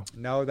the bow.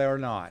 No, they're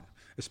not,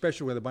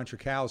 especially with a bunch of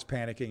cows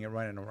panicking and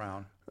running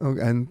around. Okay,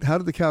 and how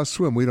did the cows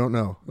swim? We don't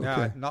know. Okay.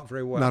 No, not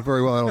very well. Not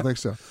very well, I don't think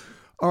so.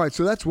 All right,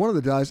 so that's one of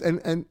the dives.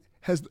 And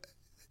has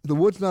the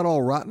wood's not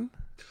all rotten?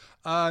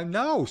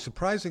 No,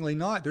 surprisingly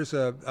not. There's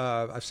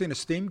I've seen a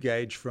steam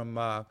gauge from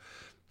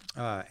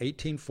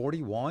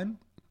 1841.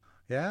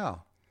 Yeah.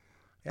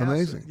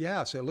 Amazing.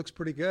 So it looks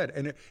pretty good.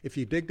 And if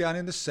you dig down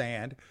in the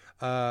sand,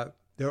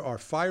 there are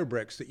fire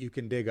bricks that you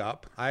can dig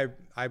up.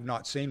 I've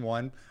not seen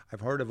one.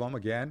 I've heard of them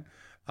again.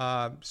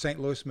 St.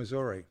 Louis,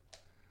 Missouri.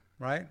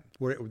 Right?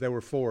 Where they were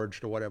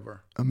forged or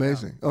whatever.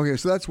 Amazing. Yeah. Okay,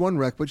 so that's one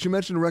wreck, but you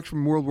mentioned a wreck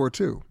from World War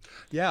II.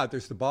 Yeah,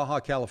 there's the Baja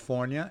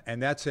California,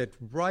 and that's at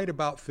right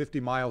about 50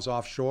 miles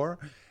offshore.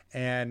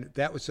 And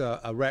that was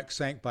a wreck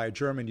sank by a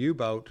German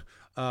U-boat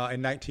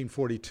in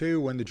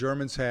 1942 when the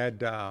Germans had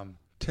 10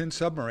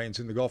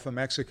 submarines in the Gulf of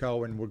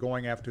Mexico and were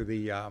going after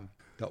the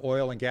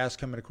oil and gas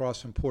coming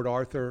across from Port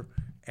Arthur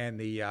and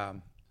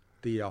the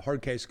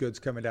hard case goods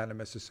coming down to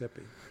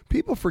Mississippi.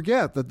 People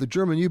forget that the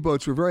German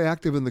U-boats were very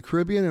active in the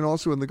Caribbean and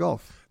also in the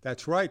Gulf.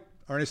 That's right.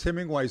 Ernest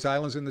Hemingway's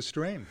Islands in the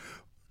Stream.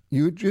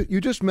 You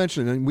just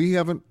mentioned, and we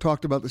haven't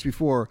talked about this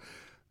before,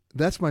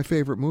 that's my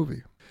favorite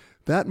movie.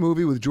 That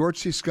movie with George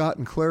C. Scott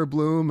and Claire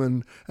Bloom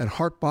and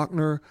Hart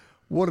Bochner,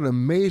 what an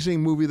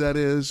amazing movie that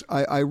is.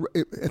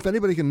 If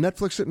anybody can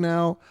Netflix it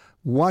now,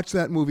 watch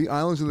that movie,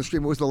 Islands in the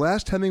Stream. It was the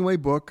last Hemingway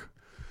book.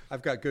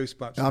 I've got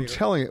goosebumps. I'm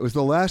telling you, it was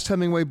the last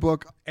Hemingway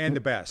book. And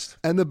the best.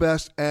 And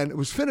it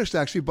was finished,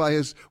 actually, by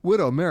his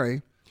widow,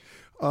 Mary,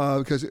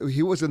 because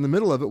he was in the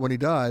middle of it when he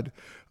died.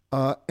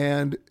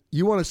 and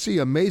you want to see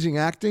amazing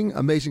acting,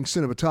 amazing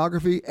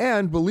cinematography,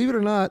 and believe it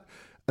or not,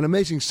 an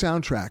amazing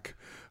soundtrack.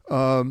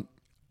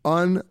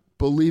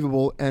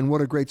 Unbelievable, and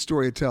what a great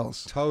story it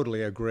tells.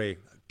 Totally agree.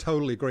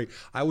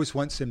 I was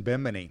once in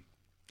Bimini.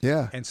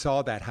 Yeah. And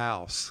saw that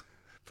house.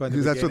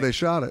 Because that's where they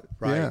shot it.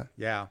 Right.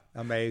 Yeah.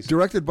 Amazing.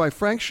 Directed by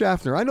Frank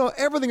Schaffner. I know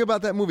everything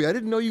about that movie. I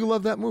didn't know you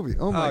loved that movie.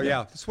 Oh, my God.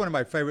 Yeah. It's one of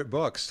my favorite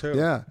books, too.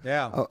 Yeah.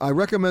 Yeah. I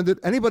recommend it.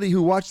 Anybody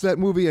who watched that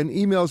movie and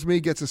emails me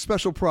gets a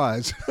special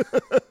prize.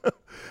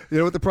 You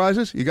know what the prize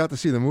is? You got to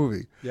see the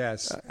movie.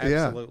 Yes,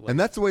 absolutely. Yeah. And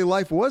that's the way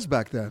life was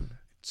back then.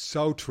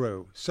 So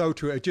true.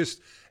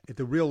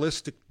 The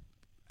realistic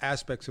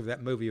aspects of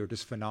that movie are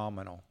just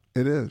phenomenal.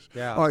 It is.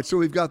 Yeah. All right, so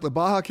we've got the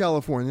Baja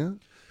California,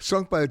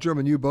 sunk by a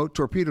German U-boat,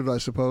 torpedoed, I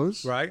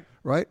suppose. Right.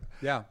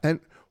 Yeah. And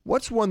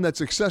what's one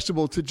that's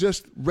accessible to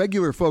just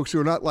regular folks who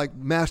are not like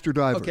master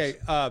divers? Okay.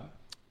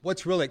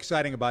 What's really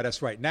exciting about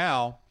us right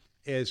now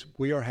is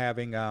we are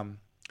having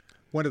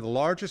one of the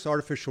largest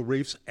artificial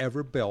reefs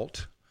ever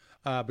built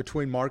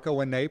between Marco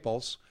and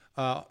Naples.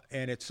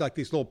 And it's like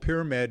these little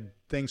pyramid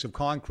things of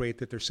concrete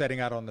that they're setting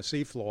out on the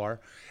seafloor.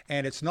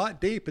 And it's not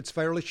deep. It's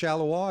fairly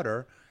shallow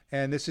water.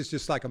 And this is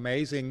just like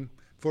amazing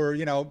for,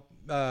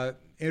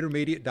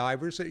 intermediate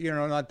divers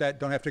that,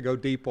 don't have to go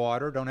deep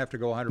water, don't have to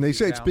go 100 feet They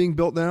say down. it's being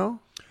built now?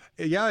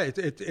 Yeah,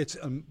 it's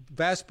a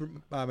vast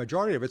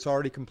majority of it's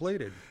already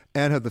completed.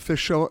 And have the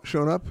fish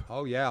shown up?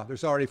 Oh, yeah.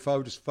 There's already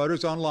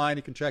photos online.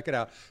 You can check it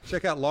out.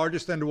 Check out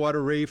largest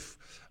underwater reef,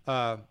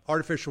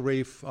 artificial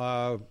reef,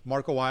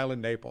 Marco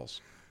Island,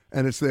 Naples.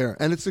 And it's there.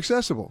 And it's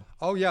accessible.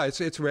 Oh, yeah.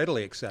 It's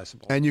readily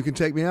accessible. And you can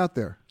take me out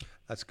there.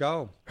 Let's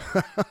go.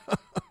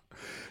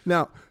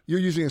 Now, you're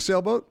using a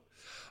sailboat?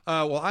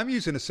 Well, I'm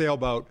using a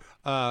sailboat.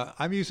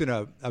 I'm using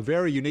a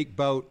very unique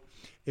boat.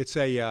 It's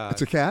a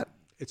cat?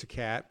 It's a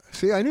cat.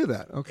 See, I knew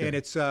that. Okay. And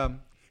it's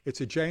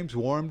a James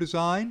Warren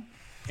design.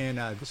 And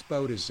this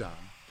boat is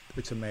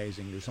it's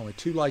amazing. There's only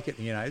two like it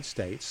in the United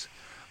States.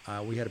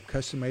 We had it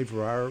custom made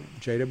for our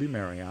JW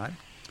Marriott.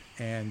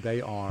 And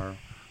they are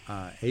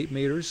 8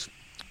 meters.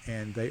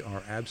 And they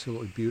are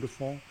absolutely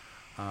beautiful.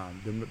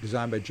 They're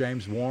designed by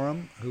James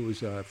Warren, who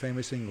was a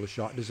famous English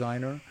yacht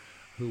designer,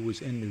 who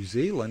was in New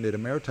Zealand at a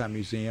maritime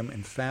museum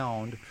and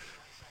found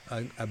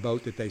a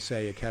boat that they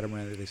say, a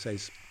catamaran that they say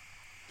is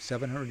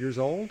 700 years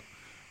old.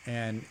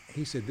 And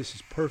he said, this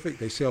is perfect.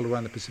 They sailed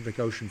around the Pacific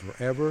Ocean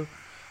forever.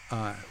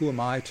 Who am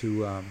I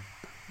to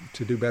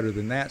do better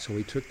than that? So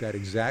he took that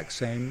exact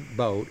same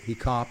boat, he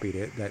copied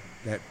it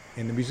that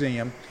in the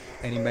museum,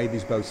 and he made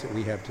these boats that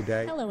we have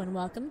today. Hello and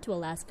welcome to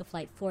Alaska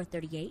Flight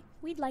 438.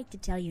 We'd like to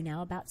tell you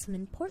now about some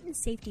important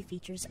safety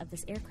features of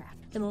this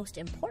aircraft. The most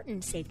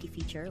important safety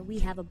feature we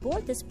have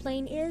aboard this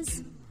plane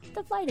is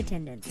the flight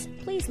attendants.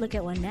 Please look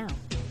at one now.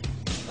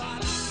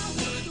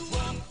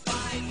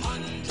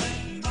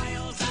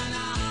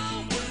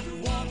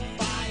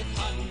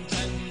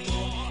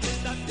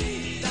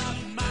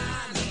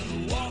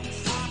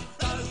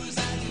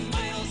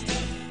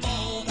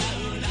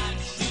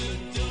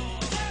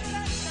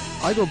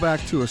 I go back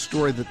to a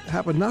story that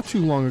happened not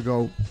too long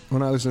ago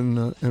when I was in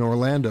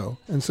Orlando,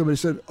 and somebody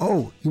said,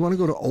 "Oh, you want to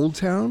go to Old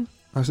Town?"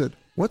 I said,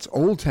 "What's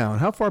Old Town?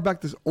 How far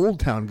back does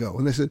Old Town go?"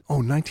 And they said, "Oh,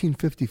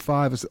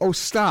 1955." I said, "Oh,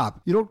 stop.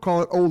 You don't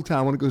call it Old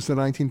Town when it goes to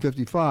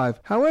 1955.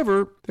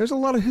 However, there's a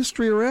lot of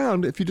history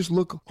around if you just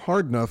look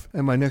hard enough."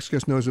 And my next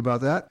guest knows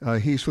about that.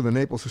 He's from the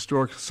Naples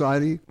Historic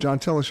Society. John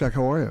Teleshek,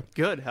 how are you?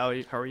 Good. How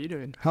are you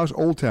doing? How's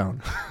Old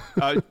Town?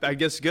 I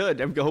guess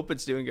good. I hope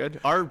it's doing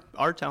good.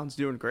 Our town's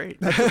doing great.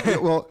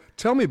 Well,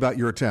 tell me about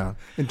your town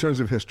in terms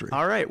of history.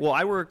 All right. Well,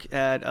 I work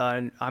at,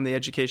 I'm the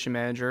education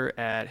manager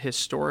at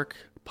Historic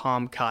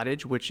Palm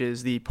Cottage, which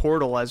is the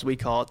portal, as we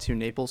call it, to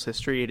Naples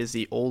history. It is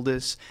the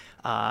oldest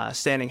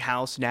standing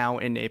house now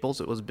in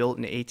Naples. It was built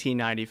in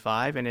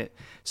 1895, and it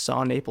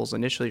saw Naples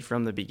initially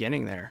from the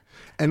beginning there.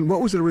 And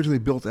what was it originally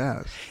built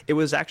as? It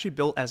was actually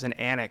built as an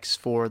annex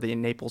for the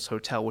Naples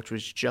Hotel, which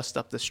was just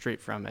up the street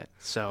from it.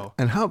 So.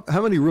 And how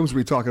many rooms are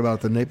we talking about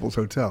at the Naples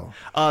Hotel?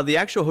 The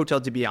actual hotel,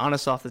 to be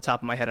honest, off the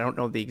top of my head, I don't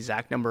know the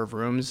exact number of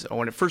rooms.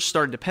 When it first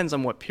started, depends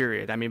on what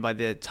period. I mean, by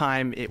the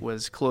time it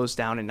was closed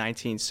down in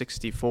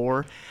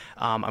 1964,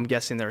 I'm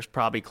guessing there's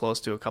probably close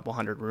to a couple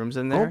hundred rooms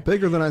in there. Oh,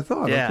 bigger than I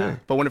thought. Yeah. Okay.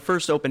 But when it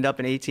first opened up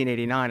in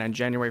 1889, on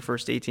January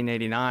 1st,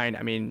 1889,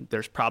 I mean,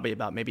 there's probably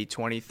about maybe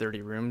 20,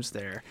 30 rooms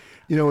there.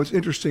 You know, it's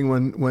interesting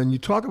when you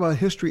talk about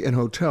history and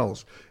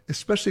hotels,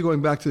 especially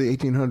going back to the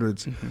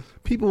 1800s,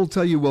 people will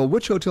tell you, well,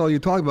 which hotel are you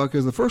talking about?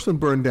 Because the first one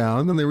burned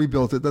down, then they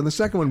rebuilt it, then the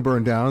second one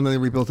burned down, then they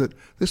rebuilt it.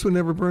 This one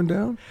never burned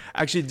down?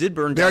 Actually, it did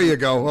burn down. There you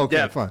go. Okay,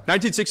 yeah, fine.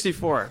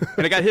 1964.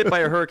 And it got hit by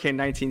a hurricane in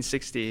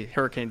 1960,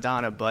 Hurricane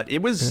Donna, but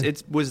it was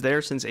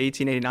there since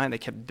 1889. They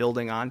kept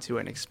building onto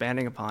it and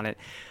expanding upon it.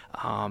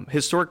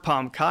 Historic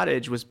Palm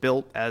Cottage was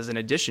built as an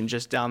addition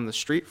just down the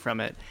street from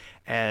it,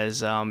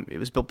 as it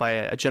was built by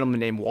a gentleman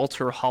named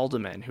Walter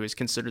Haldeman, who is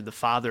considered the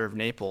father of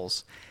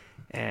Naples.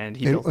 And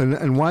he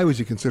and why was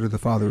he considered the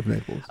father of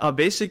Naples?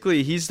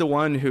 Basically, he's the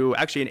one who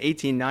actually in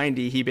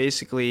 1890 he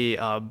basically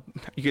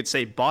you could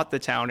say bought the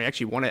town. He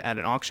actually won it at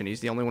an auction.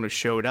 He's the only one who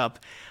showed up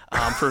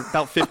for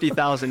about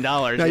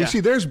 $50,000. Now you see,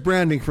 there's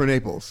branding for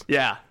Naples.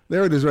 Yeah.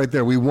 There it is right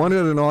there. We won it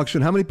at an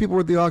auction. How many people were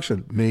at the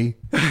auction? Me.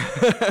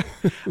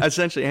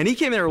 Essentially. And he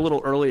came there a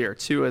little earlier,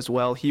 too, as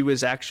well. He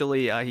was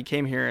actually, he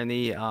came here in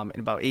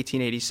about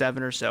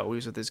 1887 or so. He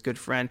was with his good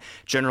friend,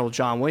 General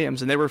John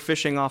Williams, and they were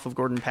fishing off of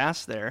Gordon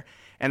Pass there.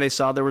 And they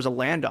saw there was a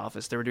land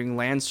office. They were doing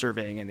land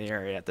surveying in the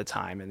area at the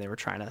time, and they were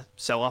trying to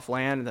sell off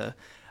land. The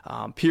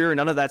pier,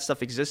 none of that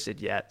stuff existed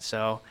yet.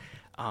 So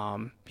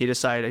he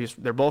decided,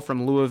 they're both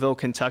from Louisville,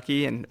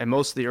 Kentucky, and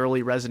most of the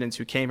early residents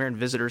who came here and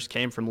visitors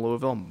came from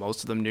Louisville.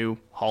 Most of them knew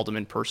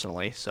Haldeman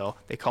personally, so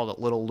they called it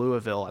Little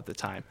Louisville at the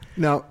time.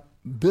 Now,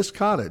 this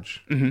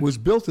cottage was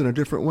built in a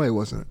different way,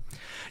 wasn't it?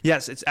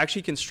 Yes, it's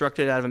actually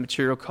constructed out of a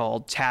material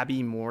called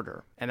tabby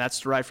mortar, and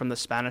that's derived from the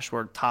Spanish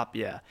word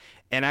tapia.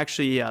 And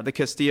actually, the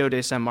Castillo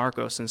de San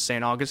Marcos in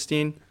St.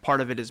 Augustine, part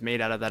of it is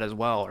made out of that as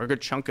well, or a good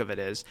chunk of it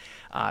is.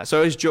 So I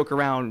always joke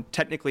around,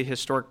 technically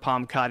historic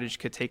Palm Cottage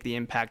could take the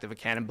impact of a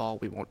cannonball.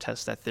 We won't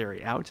test that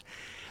theory out.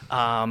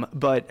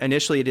 But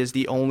initially, it is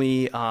the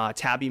only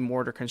tabby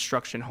mortar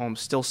construction home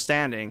still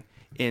standing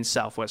in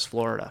Southwest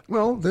Florida.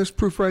 Well, there's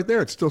proof right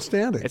there. It's still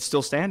standing. It's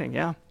still standing,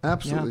 yeah.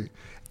 Absolutely.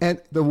 Yeah.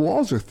 And the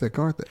walls are thick,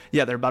 aren't they?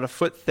 Yeah, they're about a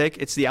foot thick.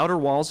 It's the outer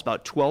walls,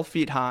 about 12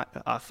 feet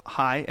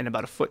high and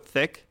about a foot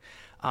thick.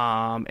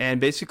 And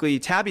basically,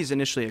 tabby is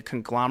initially a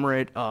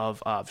conglomerate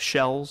of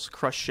shells,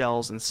 crushed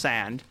shells, and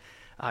sand.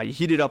 You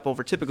heat it up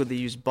over, typically they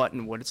use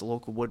buttonwood. It's a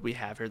local wood we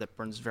have here that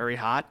burns very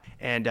hot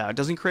and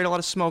doesn't create a lot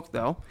of smoke,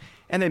 though.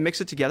 And they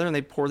mix it together and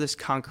they pour this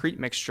concrete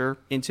mixture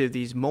into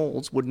these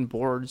molds, wooden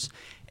boards,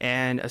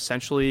 and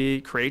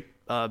essentially create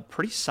a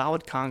pretty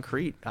solid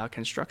concrete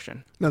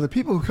construction. Now, the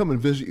people who come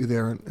and visit you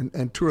there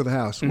and tour the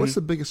house, what's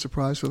the biggest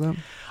surprise for them?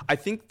 I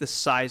think the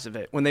size of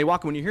it. When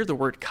you hear the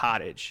word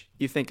cottage,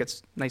 you think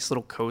it's a nice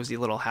little cozy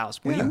little house.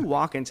 When you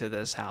walk into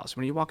this house,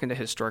 when you walk into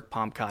historic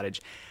Palm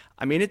Cottage,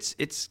 I mean,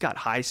 it's got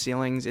high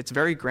ceilings. It's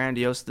very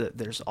grandiose.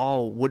 There's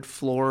all wood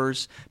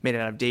floors made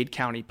out of Dade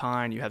County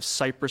pine. You have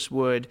cypress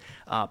wood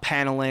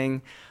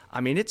paneling.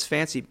 I mean, it's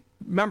fancy.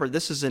 Remember,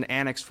 this is an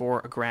annex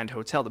for a Grand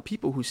Hotel. The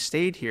people who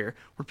stayed here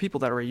were people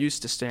that were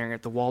used to staying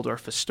at the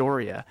Waldorf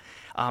Astoria.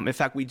 In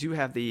fact, we do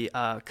have the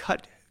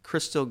cut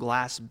crystal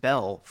glass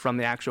bell from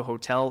the actual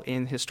hotel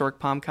in historic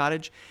Palm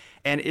Cottage.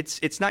 And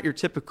it's not your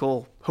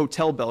typical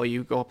hotel bell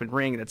you go up and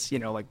ring that's,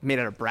 like made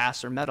out of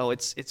brass or metal.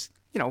 It's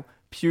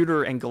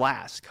pewter and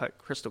glass, cut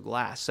crystal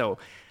glass. So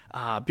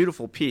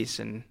beautiful piece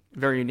and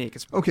very unique.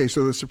 Okay,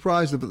 so the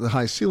surprise of the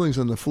high ceilings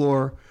on the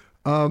floor,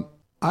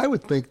 I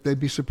would think they'd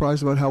be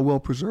surprised about how well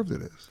preserved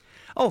it is.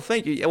 Oh,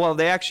 thank you. Well,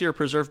 they actually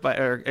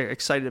are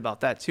excited about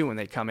that too when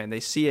they come in.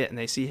 They see it, and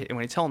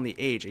when I tell them the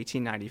age,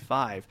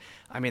 1895,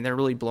 I mean, they're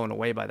really blown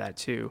away by that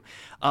too.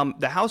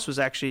 The house was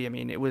actually,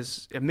 it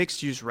was a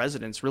mixed-use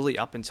residence really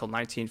up until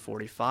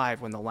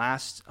 1945 when the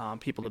last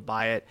people to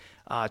buy it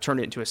turned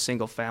it into a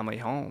single-family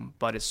home.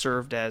 But it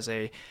served as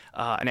an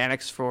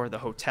annex for the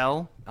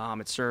hotel.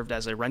 It served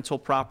as a rental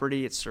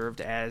property. It served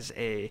as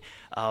a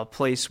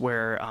place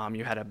where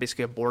you had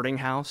basically a boarding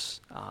house.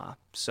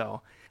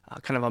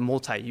 Kind of a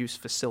multi-use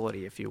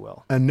facility, if you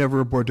will. And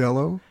never a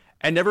bordello?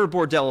 And never a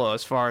bordello,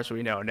 as far as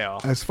we know, no.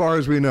 As far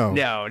as we know?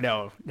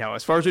 No.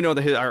 As far as we know,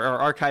 our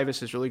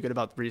archivist is really good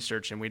about the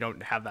research, and we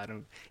don't have that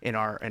in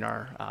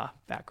our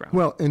background.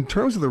 Well, in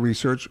terms of the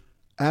research,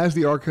 as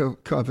the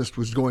archivist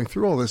was going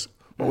through all this,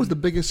 what was the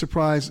biggest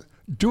surprise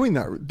during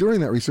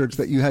that research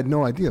that you had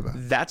no idea about?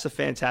 That's a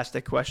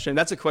fantastic question.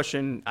 That's a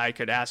question I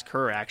could ask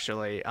her,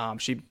 actually.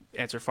 She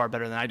answered far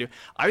better than I do.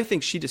 I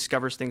think she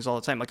discovers things all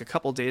the time. Like a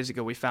couple days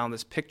ago, we found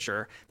this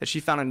picture that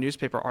she found in a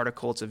newspaper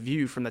article. It's a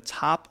view from the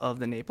top of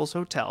the Naples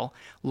Hotel,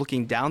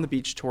 looking down the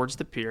beach towards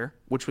the pier,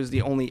 which was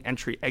the only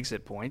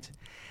entry-exit point.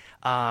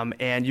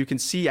 And you can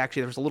see,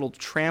 actually, there was a little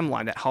tram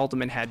line that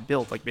Haldeman had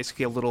built, like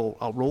basically a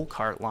roll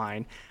cart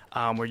line,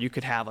 where you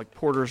could have like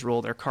porters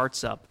roll their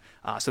carts up.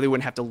 So they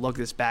wouldn't have to lug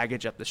this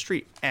baggage up the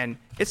street. And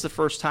it's the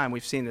first time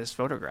we've seen this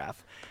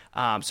photograph.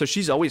 So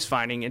she's always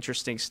finding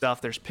interesting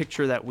stuff. There's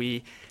pictures that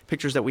we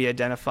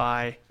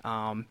identify.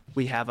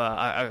 We have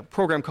a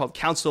program called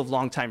Council of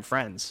Longtime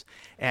Friends,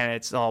 and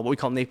it's what we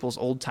call Naples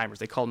Old Timers.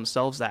 They call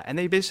themselves that. And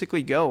they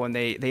basically go and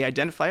they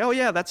identify, oh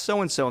yeah, that's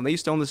so-and-so, and they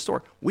used to own the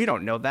store. We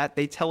don't know that.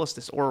 They tell us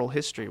this oral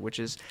history,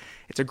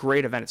 it's a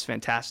great event. It's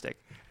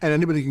fantastic. And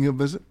anybody can go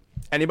visit?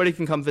 Anybody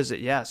can come visit,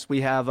 yes.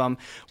 We have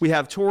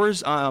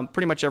tours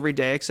pretty much every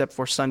day except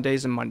for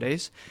Sundays and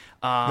Mondays.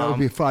 That would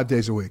be 5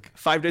 days a week.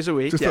 5 days a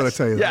week, Just yes. thought I'd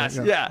tell you yes,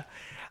 that. Yeah.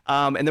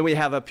 And then we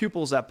have a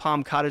Pupils at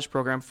Palm Cottage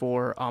program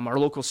for our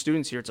local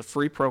students here. It's a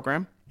free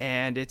program,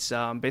 and it's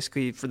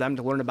basically for them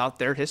to learn about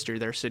their history,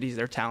 their cities,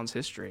 their town's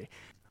history.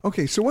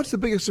 Okay, so what's the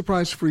biggest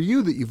surprise for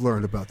you that you've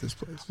learned about this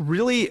place?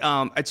 Really,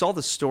 it's all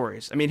the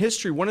stories. I mean,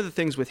 history, one of the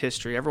things with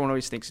history, everyone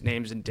always thinks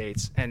names and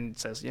dates and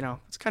says,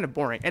 it's kind of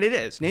boring. And it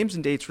is. Names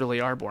and dates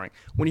really are boring.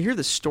 When you hear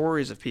the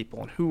stories of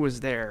people and who was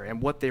there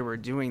and what they were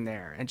doing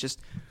there and just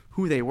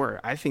who they were.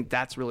 I think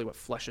that's really what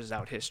fleshes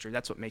out history.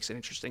 That's what makes it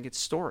interesting. It's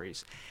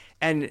stories.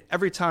 And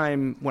every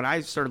time when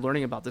I started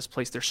learning about this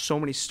place, there's so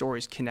many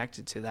stories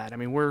connected to that. I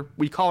mean,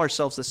 we call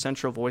ourselves the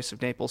central voice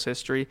of Naples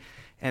history,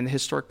 and the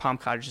historic Palm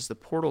Cottage is the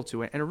portal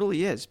to it. And it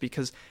really is,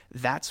 because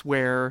that's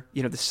where,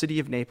 the city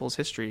of Naples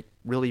history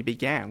really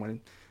began,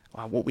 when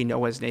what we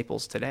know as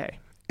Naples today.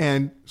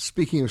 And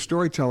speaking of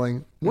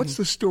storytelling, what's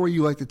the story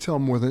you like to tell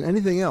more than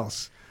anything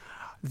else?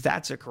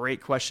 That's a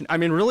great question. I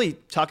mean, really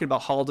talking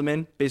about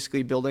Haldeman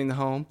basically building the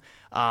home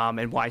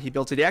and why he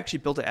built it. He actually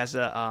built it as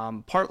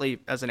partly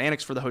as an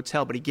annex for the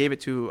hotel, but he gave it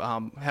to,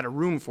 had a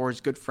room for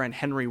his good friend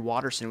Henry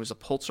Watterson, who was a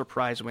Pulitzer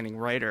Prize winning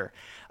writer.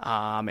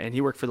 And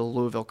he worked for the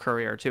Louisville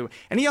Courier too.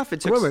 And he often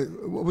took... Wait,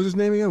 what was his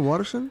name again?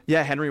 Watterson?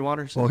 Yeah, Henry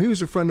Watterson. Well, he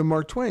was a friend of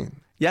Mark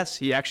Twain. Yes,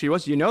 he actually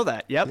was. You know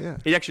that. Yep. Yeah.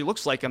 He actually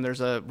looks like him.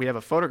 We have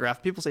a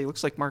photograph. People say he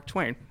looks like Mark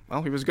Twain.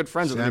 Well, he was good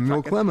friends with him.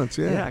 Samuel Clemens,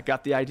 yeah. Yeah,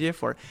 got the idea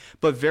for it.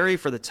 But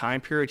for the time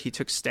period, he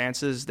took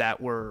stances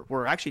that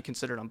were actually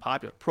considered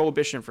unpopular.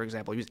 Prohibition, for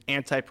example. He was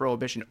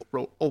anti-prohibition,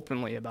 wrote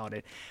openly about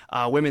it.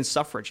 Women's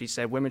suffrage. He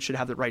said women should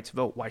have the right to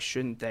vote. Why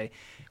shouldn't they?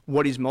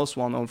 What he's most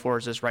well known for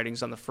is his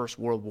writings on the First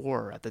World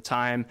War. At the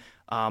time,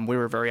 we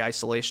were very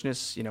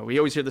isolationist. We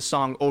always hear the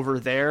song "Over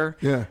There."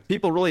 Yeah.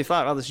 People really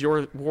thought, "Oh, this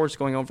war's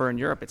going over in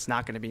Europe. It's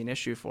not going to be an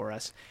issue for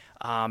us."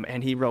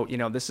 And he wrote,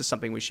 this is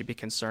something we should be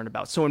concerned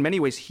about. So in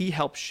many ways, he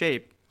helped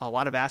shape a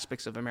lot of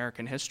aspects of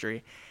American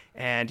history,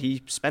 and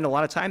he spent a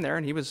lot of time there.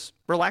 And he was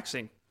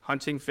relaxing,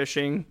 hunting,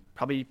 fishing.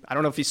 Probably, I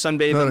don't know if he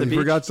sunbathed on the beach.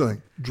 You forgot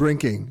something.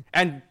 Drinking.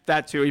 And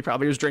that too. He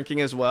probably was drinking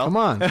as well. Come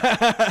on.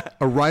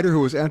 A writer who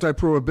was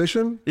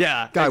anti-prohibition?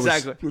 Yeah,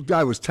 exactly.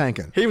 Guy was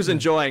tanking. He was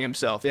enjoying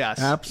himself, yes.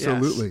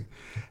 Absolutely.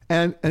 Yes.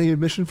 And any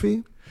admission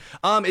fee?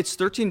 It's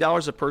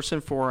 $13 a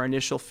person for our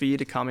initial fee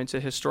to come into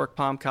Historic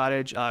Palm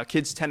Cottage.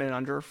 Kids 10 and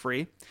under are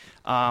free.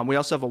 We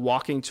also have a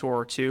walking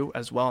tour too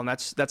as well, and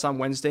that's on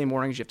Wednesday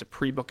mornings. You have to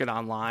pre-book it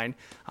online.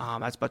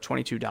 That's about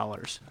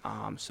 $22.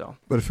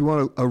 But if you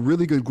want a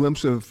really good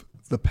glimpse of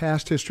the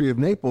past history of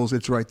Naples,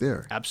 it's right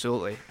there.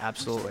 Absolutely.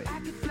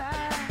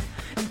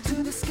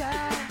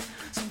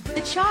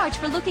 The charge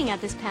for looking at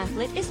this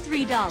pamphlet is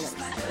 $3.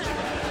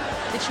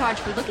 The charge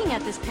for looking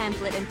at this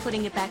pamphlet and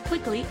putting it back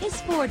quickly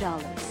is $4.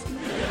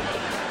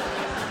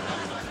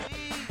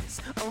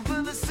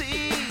 Over the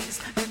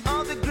seas and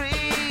all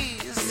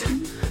degrees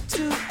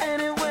to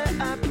anywhere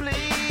I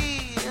please.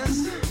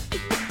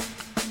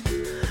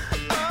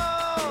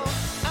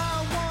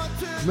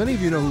 As many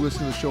of you know who listen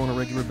to the show on a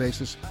regular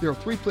basis, there are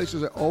 3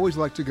 places I always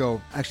like to go,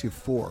 actually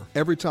 4,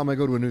 every time I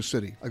go to a new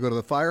city. I go to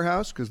the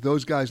Firehouse because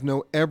those guys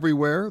know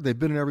everywhere. They've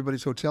been in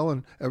everybody's hotel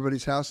and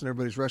everybody's house and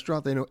everybody's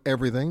restaurant. They know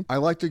everything. I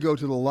like to go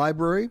to the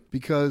library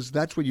because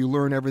that's where you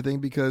learn everything,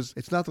 because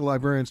it's not the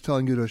librarians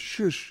telling you to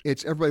shush.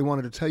 It's everybody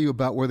wanted to tell you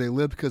about where they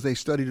live because they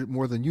studied it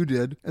more than you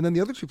did. And then the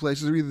other 2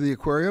 places are either the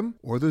aquarium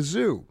or the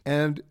zoo.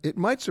 And it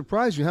might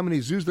surprise you how many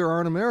zoos there are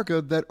in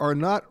America that are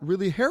not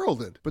really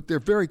heralded, but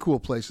they're very cool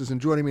places. And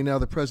joining me now,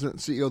 the president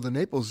and CEO of the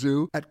Naples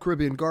Zoo at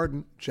Caribbean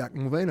Garden, Jack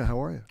Mulvena. How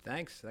are you?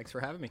 Thanks for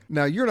having me.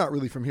 Now, you're not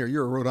really from here.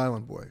 You're a Rhode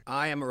Island boy.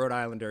 I am a Rhode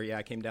Islander. Yeah,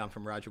 I came down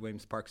from Roger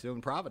Williams Park Zoo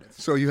in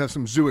Providence. So you have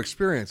some zoo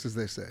experience, as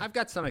they say. I've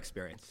got some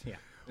experience, yeah.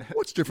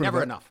 What's different?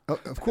 Never enough.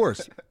 Of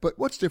course. But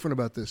what's different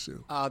about this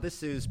zoo? This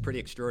zoo is pretty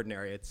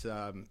extraordinary. It's,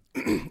 I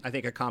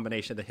think, a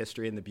combination of the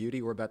history and the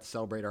beauty. We're about to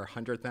celebrate our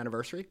 100th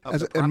anniversary of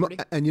the property.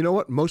 And you know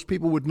what? Most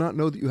people would not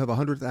know that you have a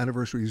 100th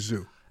anniversary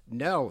zoo.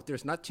 No,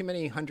 there's not too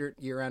many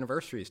 100-year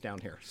anniversaries down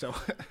here. So,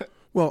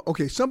 well,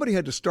 okay, somebody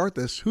had to start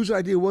this. Whose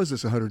idea was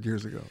this 100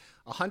 years ago?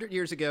 100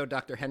 years ago,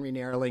 Dr. Henry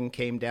Naerling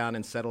came down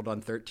and settled on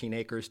 13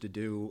 acres to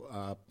do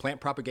plant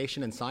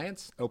propagation and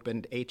science,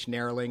 opened H.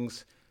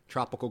 Naerling's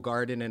Tropical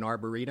Garden and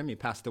Arboretum. He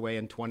passed away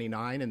in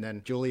 29, and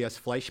then Julius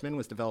Fleischmann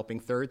was developing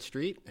 3rd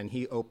Street, and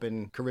he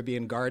opened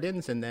Caribbean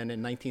Gardens, and then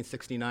in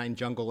 1969,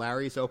 Jungle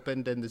Larry's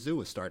opened and the zoo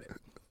was started.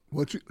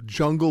 What's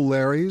Jungle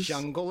Larry's?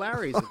 Jungle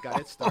Larry's. It got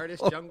its start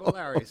as Jungle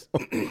Larry's.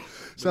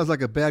 Sounds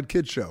like a bad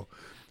kid show.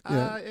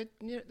 Yeah.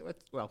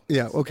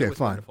 Okay,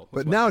 fine. Wonderful.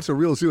 But now it's a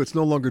real zoo. It's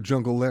no longer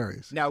Jungle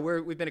Larry's. Now,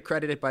 we've been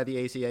accredited by the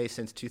AZA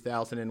since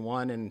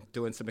 2001 and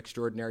doing some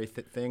extraordinary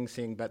things,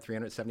 seeing about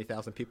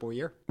 370,000 people a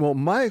year. Well,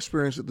 my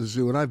experience at the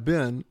zoo, and I've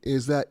been,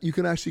 is that you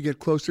can actually get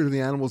closer to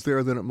the animals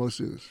there than at most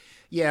zoos.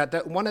 Yeah,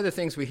 one of the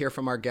things we hear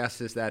from our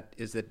guests is that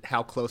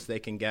how close they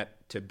can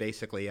get to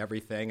basically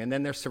everything. And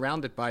then they're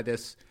surrounded by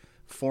this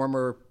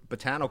former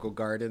botanical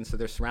garden, so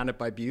they're surrounded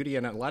by beauty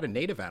and a lot of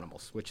native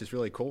animals, which is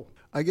really cool.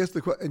 I guess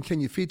and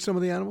can you feed some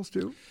of the animals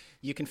too?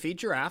 You can feed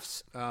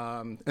giraffes.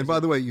 And by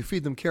the way, you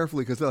feed them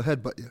carefully because they'll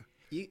headbutt you.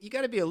 You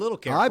got to be a little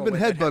careful. I've been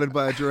headbutted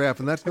by a giraffe,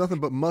 and that's nothing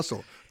but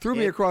muscle. Threw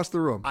me across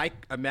the room. I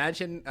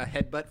imagine a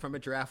headbutt from a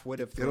giraffe would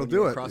have thrown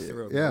you across the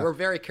room. Yeah. We're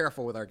very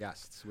careful with our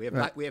guests. We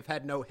have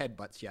had no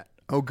headbutts yet.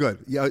 Oh, good.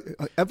 Yeah,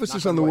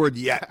 emphasis on the word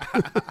yet.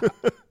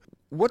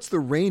 What's the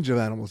range of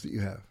animals that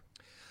you have?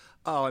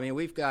 Oh, I mean,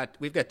 we've got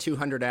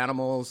 200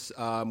 animals.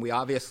 We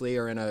obviously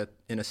are in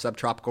a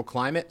subtropical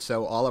climate,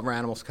 so all of our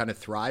animals kind of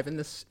thrive in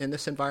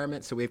this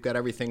environment. So we've got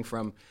everything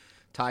from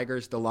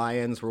tigers, the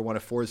lions. We're one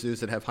of 4 zoos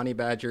that have honey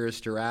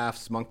badgers,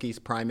 giraffes, monkeys,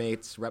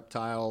 primates,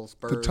 reptiles,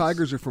 birds. The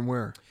tigers are from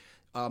where?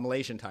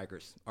 Malaysian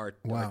tigers. Our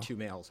 2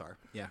 males are.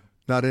 Yeah.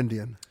 Not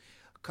Indian.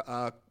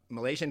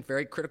 Malaysian,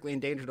 very critically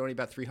endangered, only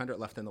about 300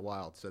 left in the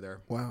wild. So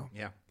they're, wow.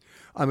 Yeah.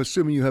 I'm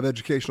assuming you have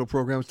educational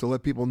programs to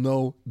let people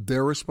know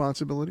their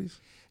responsibilities?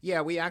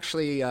 Yeah, we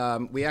actually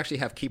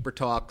have keeper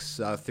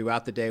talks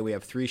throughout the day. We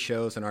have 3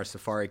 shows in our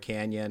Safari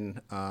Canyon.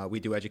 We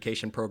do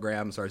education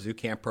programs, our zoo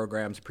camp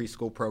programs,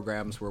 preschool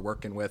programs. We're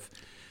working with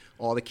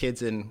all the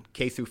kids in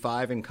K through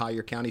 5 in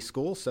Collier County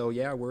schools. So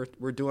yeah,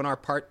 we're doing our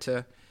part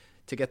to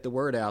get the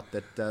word out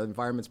that the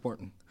environment's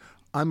important.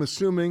 I'm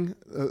assuming,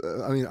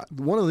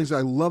 one of the things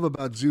I love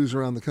about zoos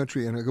around the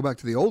country, and I go back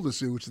to the oldest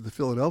zoo, which is the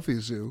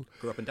Philadelphia Zoo.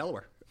 Grew up in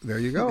Delaware. There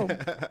you go.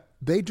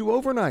 They do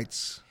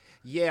overnights.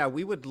 Yeah,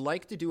 we would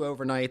like to do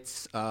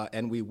overnights,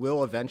 and we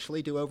will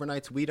eventually do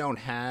overnights. We don't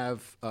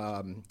have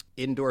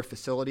indoor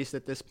facilities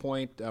at this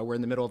point. We're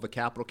in the middle of a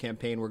capital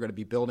campaign. We're going to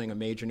be building a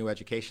major new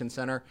education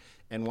center,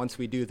 and once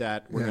we do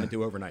that, we're going to do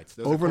overnights.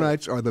 Those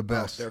overnights are, are the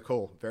best. Oh, they're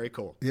cool. Very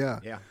cool.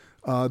 Yeah. Yeah.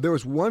 There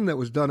was one that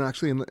was done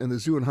actually in the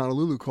zoo in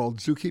Honolulu called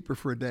Zookeeper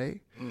for a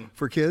Day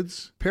for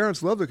kids.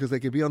 Parents loved it because they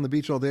could be on the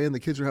beach all day and the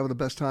kids are having the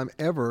best time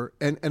ever.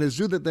 And a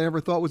zoo that they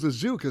never thought was a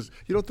zoo, because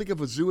you don't think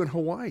of a zoo in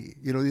Hawaii.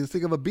 You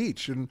think of a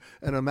beach and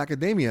a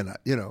macadamia nut,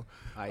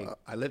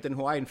 I lived in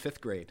Hawaii in 5th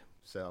grade,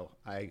 so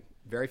I'm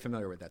very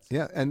familiar with that.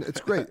 Yeah, and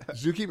it's great.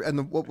 Zookeeper.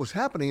 And what was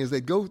happening is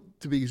they'd go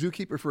to be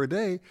Zookeeper for a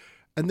day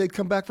and they'd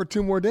come back for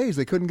 2 more days.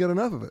 They couldn't get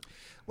enough of it.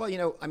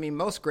 Well,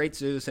 most great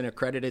zoos and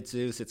accredited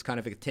zoos, it's kind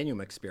of a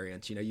continuum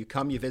experience. You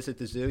come, you visit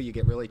the zoo, you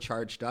get really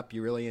charged up,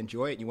 you really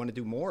enjoy it, and you want to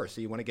do more.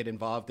 So you want to get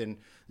involved in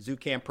zoo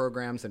camp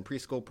programs and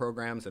preschool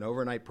programs and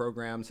overnight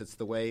programs. It's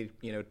the way,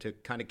 to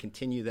kind of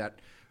continue that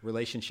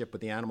relationship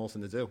with the animals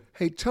in the zoo.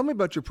 Hey, tell me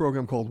about your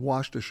program called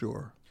Washed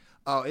Ashore.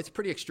 Oh, it's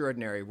pretty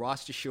extraordinary.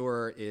 Washed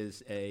Ashore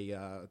is a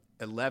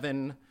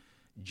 11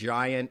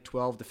 giant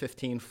 12 to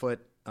 15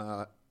 foot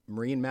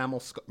marine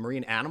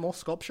animal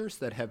sculptures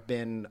that have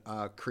been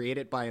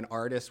created by an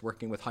artist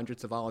working with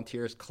hundreds of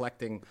volunteers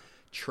collecting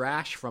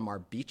trash from our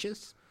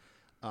beaches.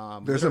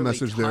 There's a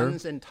message there.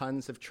 Tons and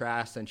tons of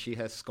trash, and she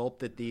has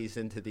sculpted these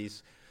into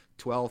these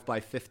 12 by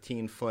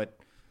 15 foot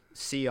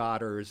sea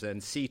otters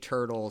and sea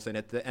turtles.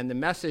 And the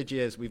message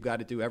is we've got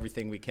to do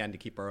everything we can to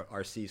keep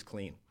our seas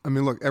clean. I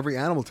mean, look, every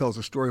animal tells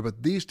a story,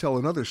 but these tell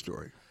another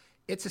story.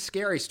 It's a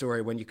scary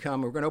story when you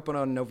come. We're going to open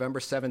on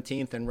November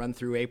 17th and run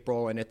through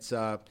April, and it's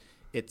the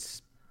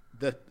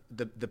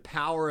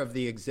power of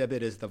the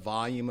exhibit is the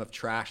volume of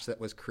trash that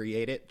was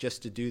created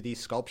just to do these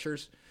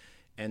sculptures.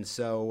 And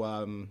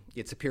so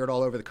it's appeared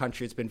all over the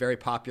country. It's been very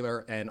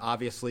popular, and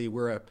obviously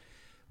we're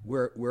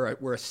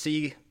a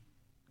sea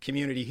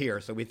community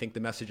here, so we think the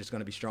message is going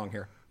to be strong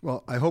here.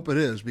 Well, I hope it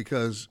is,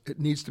 because it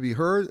needs to be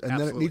heard, and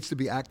Absolutely. then it needs to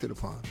be acted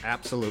upon.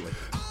 Absolutely.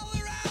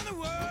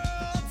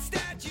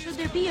 Should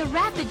there be a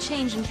rapid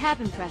change in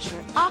cabin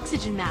pressure,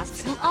 oxygen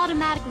masks will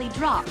automatically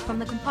drop from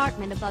the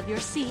compartment above your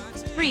seat,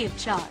 free of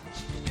charge.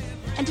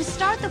 And to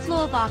start the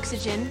flow of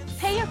oxygen,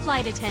 pay your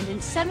flight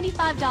attendant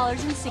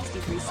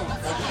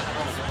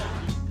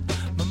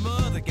 $75.63. My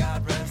mother,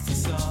 God rest her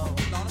soul.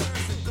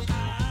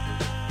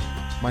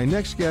 My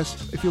next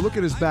guest, if you look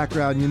at his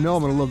background, I'm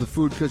going to love the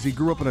food, because he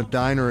grew up in a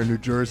diner in New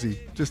Jersey.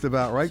 Just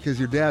about, right? Because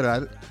your dad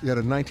had it. He had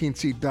a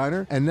 19-seat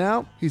diner. And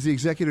now he's the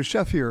executive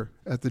chef here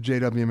at the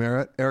JW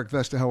Marriott. Eric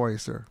Vesta, how are you,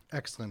 sir?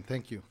 Excellent,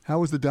 thank you. How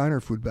was the diner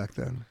food back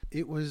then?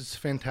 It was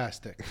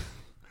fantastic.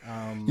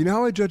 You know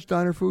how I judge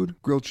diner food?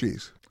 Grilled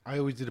cheese. I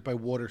always did it by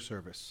water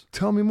service.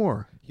 Tell me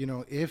more.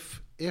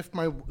 If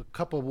my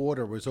cup of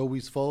water was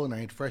always full and I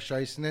had fresh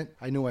ice in it,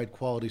 I knew I had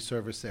quality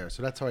service there.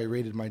 So that's how I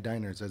rated my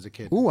diners as a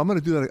kid. Ooh, I'm going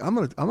to do that. I'm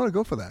going to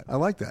go for that. I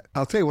like that.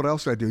 I'll tell you what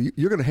else I do.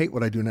 You're going to hate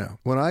what I do now.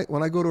 When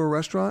I go to a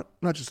restaurant,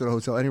 not just at a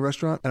hotel, any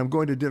restaurant, and I'm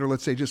going to dinner,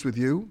 let's say just with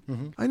you,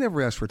 I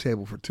never ask for a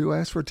table for 2. I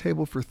ask for a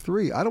table for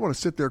 3. I don't want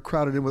to sit there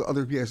crowded in with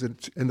other people.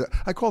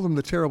 I call them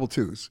the terrible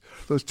 2s,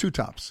 those 2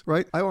 tops,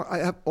 right?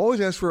 I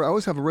always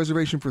have a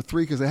reservation for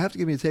 3 because they have to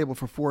give me a table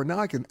for 4. Now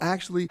I can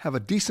actually have a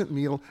decent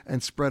meal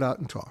and spread out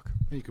and talk.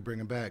 You could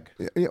bring a bag.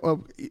 Yeah,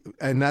 well,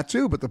 and that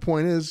too. But the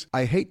point is,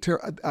 I hate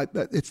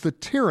it's the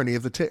tyranny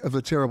of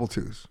the terrible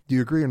 2s. Do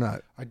you agree or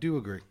not? I do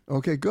agree.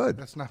 Okay, good.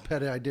 That's not a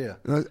bad idea.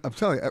 I'm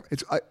telling you,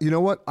 you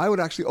know what? I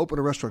would actually open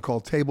a restaurant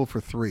called Table for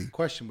 3.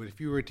 Question: but if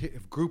you were a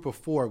group of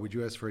 4, would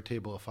you ask for a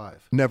table of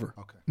 5? Never.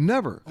 Okay.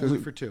 Never. Only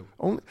for 2.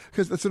 Only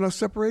because that's enough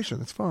separation.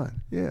 That's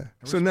fine. Yeah.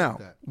 So now,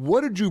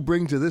 what did you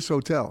bring to this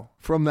hotel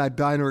from that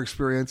diner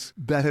experience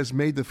that has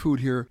made the food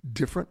here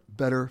different,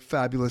 better,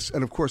 fabulous,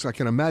 and of course, I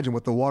can imagine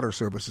what the water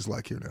service is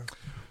like here now.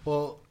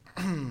 Well,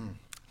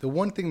 the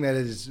one thing that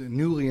is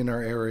newly in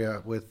our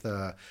area with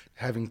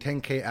having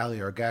 10K Alley,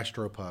 our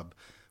gastropub,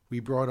 we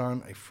brought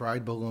on a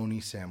fried bologna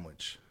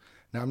sandwich.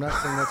 Now, I'm not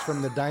saying that's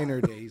from the diner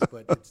days,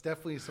 but it's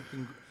definitely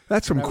something.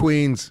 That's from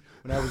Queens.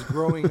 When I was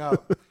growing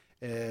up,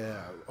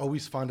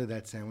 always fond of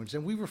that sandwich.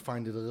 And we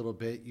refined it a little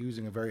bit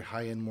using a very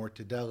high-end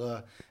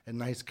mortadella and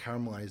nice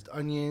caramelized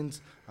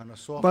onions on a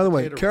soft By the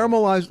way, potato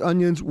caramelized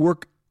onions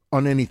work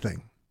on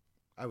anything.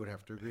 I would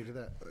have to agree to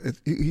that.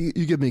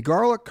 You give me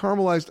garlic,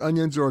 caramelized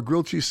onions, or a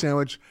grilled cheese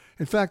sandwich.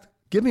 In fact,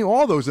 give me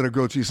all those in a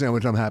grilled cheese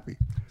sandwich. I'm happy.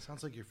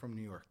 Sounds like you're from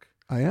New York.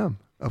 I am,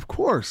 of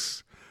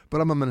course,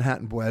 but I'm a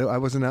Manhattan boy. I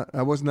was not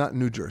in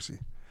New Jersey.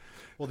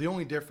 Well, the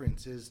only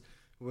difference is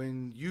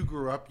when you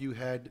grew up, you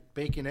had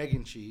bacon, egg,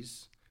 and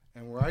cheese,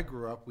 and where I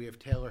grew up, we have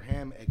Taylor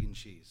ham, egg, and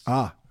cheese.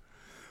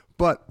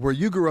 But where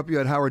you grew up, you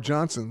had Howard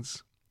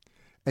Johnson's,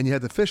 and you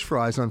had the fish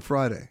fries on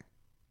Friday.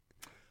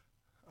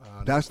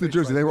 That's New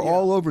Jersey. They were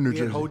all over New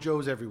Jersey. We had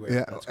Hojo's everywhere.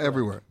 Yeah,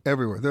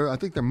 everywhere. I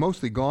think they're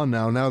mostly gone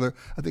now.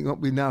 I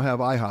think we now have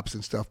IHOPs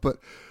and stuff. But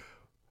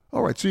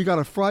all right, so you got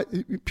a fried.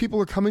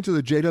 People are coming to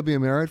the JW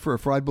Marriott for a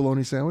fried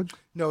bologna sandwich.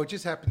 No, it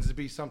just happens to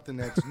be something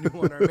that's new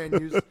on our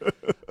menus.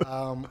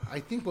 I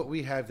think what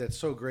we have that's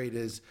so great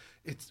is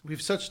we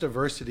have such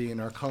diversity in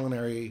our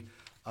culinary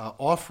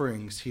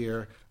offerings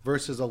here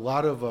versus a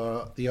lot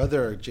of the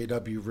other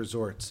JW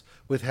resorts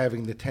with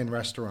having the 10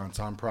 restaurants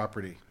on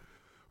property.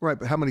 Right,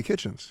 but how many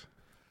kitchens?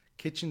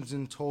 Kitchens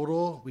in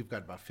total, we've got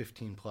about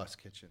 15 plus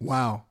kitchens.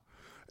 Wow.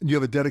 And you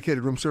have a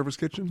dedicated room service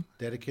kitchen?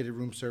 Dedicated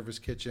room service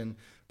kitchen,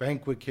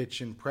 banquet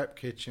kitchen, prep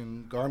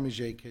kitchen,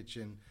 garde-manger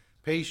kitchen,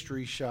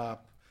 pastry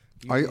shop.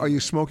 Are you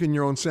smoking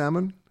your own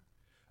salmon?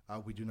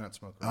 We do not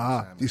smoke our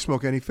own salmon. Do you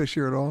smoke any fish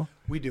here at all?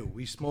 We do.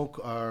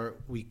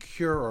 We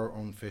cure our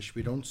own fish.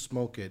 We don't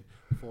smoke it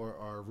for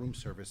our room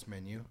service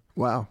menu.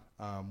 Wow.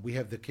 We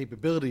have the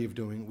capability of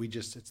doing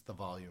it's the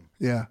volume.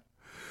 Yeah.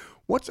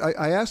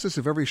 I asked this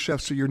of every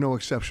chef, so you're no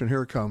exception.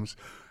 Here it comes.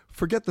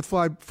 Forget the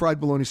fried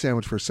bologna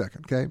sandwich for a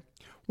second, okay?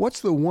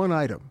 What's the one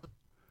item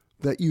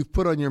that you've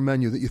put on your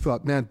menu that you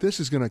thought, man,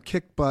 this is going to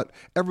kick butt,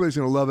 everybody's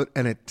going to love it,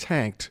 and it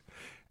tanked?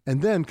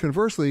 And then,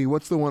 conversely,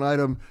 what's the one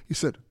item you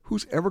said,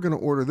 who's ever going to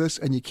order this,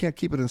 and you can't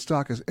keep it in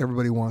stock because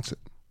everybody wants it?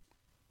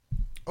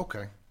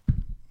 Okay.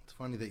 It's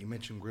funny that you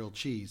mentioned grilled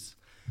cheese.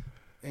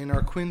 In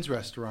our Quinn's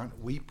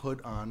restaurant, we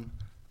put on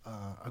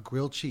a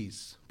grilled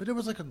cheese, but it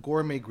was like a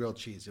gourmet grilled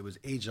cheese. It was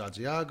aged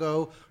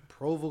Asiago,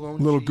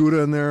 provolone little cheese. Gouda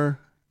in there.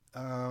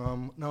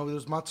 No, it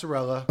was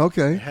mozzarella.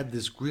 Okay. It had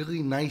this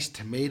really nice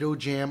tomato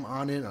jam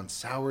on it on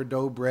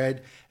sourdough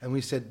bread, and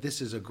we said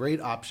this is a great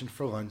option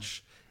for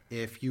lunch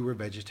if you were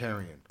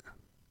vegetarian.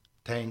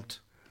 Tanked.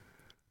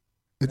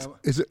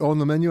 Is it on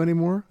the menu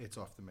anymore? It's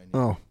off the menu.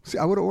 Oh, see,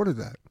 I would have ordered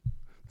that.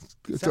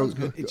 Sounds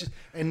good.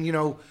 And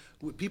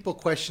people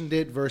questioned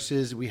it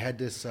versus we had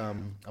this a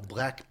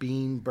black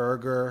bean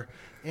burger,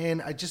 and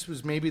I just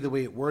was maybe the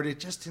way it worded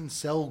just didn't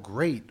sell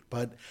great.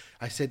 But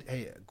I said,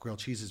 hey, grilled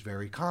cheese is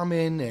very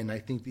common, and I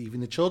think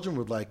even the children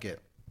would like it.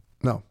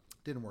 No,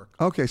 didn't work.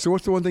 Okay, so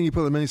what's the one thing you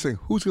put on the menu saying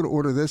who's going to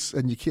order this,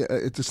 and you can't?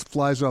 It just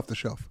flies off the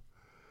shelf.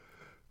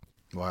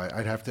 Well,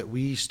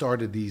 we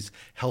started these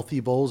healthy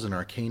bowls in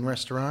our Cane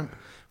restaurant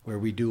where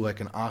we do like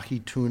an ahi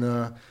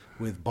tuna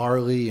with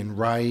barley and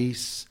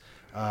rice.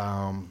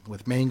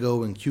 With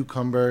mango and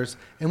cucumbers,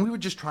 and we were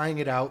just trying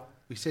it out.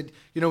 We said,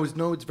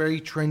 it's very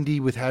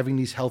trendy with having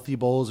these healthy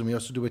bowls, and we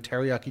also do a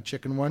teriyaki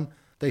chicken one.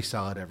 They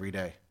sell it every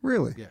day.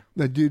 Really? Yeah.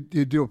 Now, do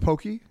you do a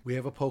poke? We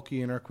have a poke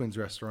in our Quinn's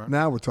restaurant.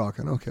 Now we're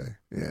talking. Okay.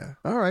 Yeah.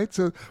 All right.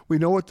 So we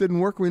know what didn't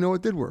work. We know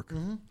what did work.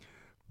 Mm-hmm.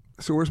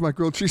 So where's my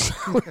grilled cheese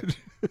sandwich?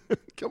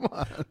 Come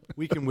on.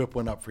 We can whip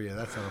one up for you.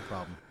 That's not a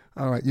problem.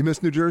 All right. You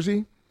miss New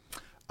Jersey?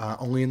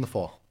 Only in the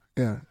fall.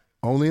 Yeah.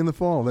 Only in the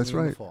fall. That's Only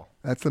right. in the fall.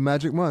 That's the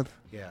magic month.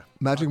 Yeah.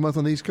 Magic month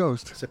on the East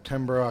Coast.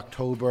 September,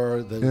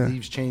 October, the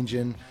leaves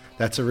changing.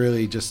 That's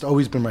really just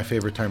always been my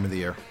favorite time of the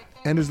year.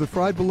 And is the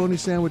fried bologna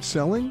sandwich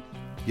selling?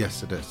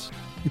 Yes, it is.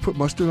 You put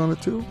mustard on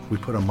it too? We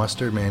put a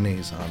mustard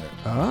mayonnaise on it.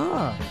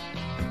 Ah.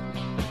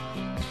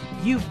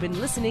 You've been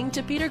listening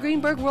to Peter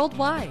Greenberg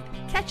Worldwide.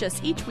 Catch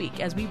us each week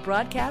as we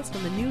broadcast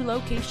from a new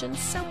location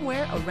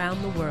somewhere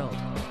around the world.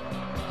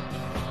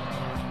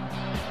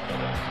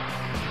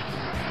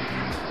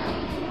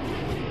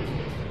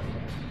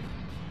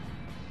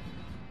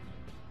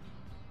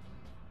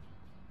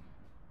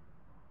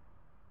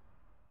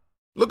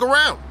 Look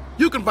around.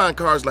 You can find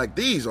cars like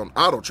these on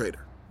AutoTrader.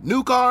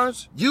 New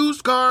cars,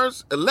 used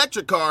cars,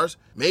 electric cars,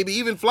 maybe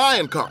even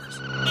flying cars.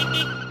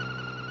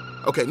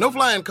 Okay, no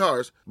flying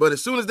cars, but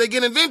as soon as they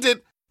get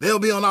invented, they'll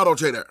be on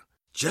AutoTrader.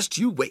 Just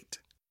you wait.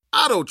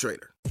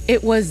 AutoTrader.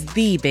 It was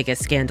the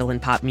biggest scandal in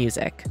pop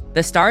music.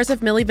 The stars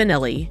of Milli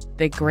Vanilli,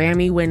 the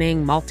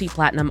Grammy-winning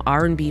multi-platinum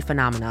R&B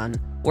phenomenon,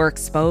 were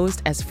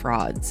exposed as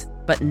frauds.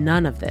 But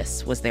none of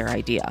this was their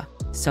idea.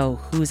 So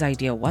whose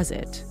idea was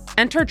it?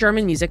 Enter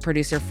German music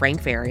producer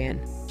Frank Farian.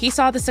 He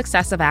saw the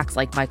success of acts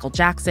like Michael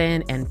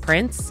Jackson and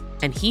Prince,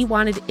 and he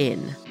wanted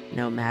in,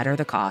 no matter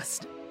the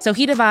cost. So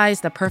he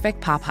devised the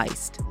perfect pop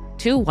heist.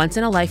 Two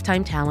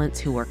once-in-a-lifetime talents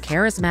who were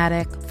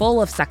charismatic,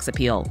 full of sex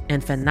appeal,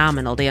 and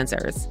phenomenal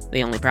dancers.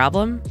 The only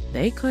problem?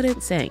 They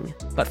couldn't sing.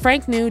 But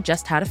Frank knew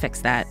just how to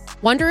fix that.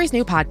 Wondery's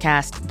new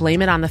podcast,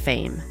 Blame It on the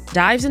Fame,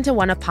 dives into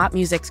one of pop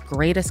music's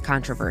greatest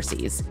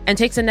controversies and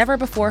takes a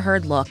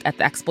never-before-heard look at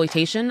the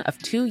exploitation of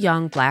two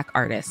young Black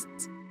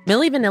artists.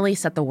 Milli Vanilli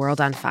set the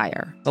world on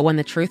fire, but when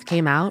the truth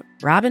came out,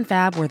 Rob and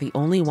Fab were the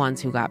only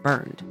ones who got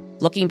burned.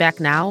 Looking back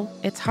now,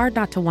 it's hard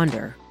not to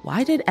wonder,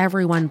 why did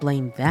everyone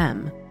blame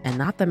them? and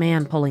not the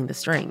man pulling the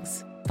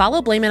strings.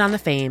 Follow Blame It on the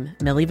Fame,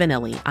 Milli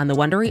Vanilli, on the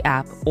Wondery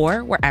app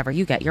or wherever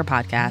you get your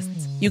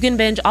podcasts. You can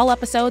binge all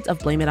episodes of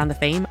Blame It on the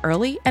Fame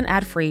early and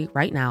ad-free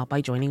right now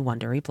by joining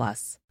Wondery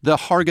Plus. The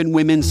Hargan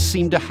women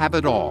seem to have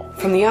it all.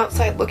 From the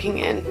outside looking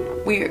in,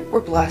 we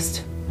were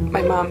blessed.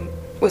 My mom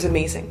was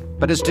amazing.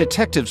 But as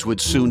detectives would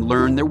soon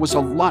learn, there was a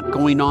lot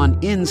going on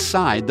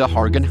inside the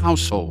Hargan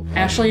household.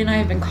 Ashley and I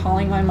have been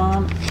calling my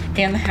mom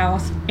and the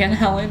house and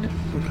Helen.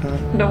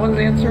 No one's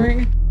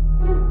answering.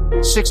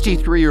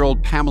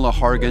 63-year-old Pamela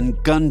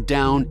Hargan gunned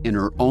down in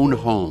her own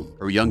home.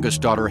 Her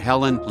youngest daughter,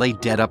 Helen, lay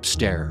dead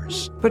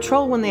upstairs.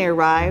 Patrol, when they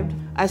arrived,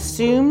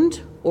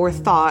 assumed or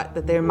thought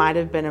that there might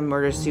have been a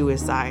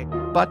murder-suicide.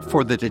 But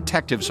for the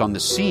detectives on the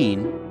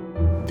scene,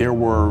 there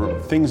were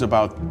things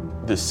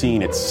about the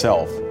scene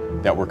itself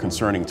that were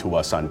concerning to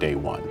us on day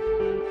one.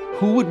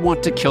 Who would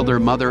want to kill their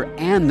mother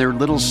and their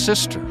little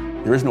sister?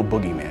 There is no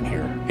boogeyman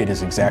here. It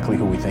is exactly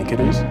who we think it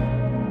is.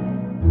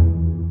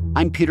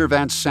 I'm Peter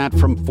Van Sant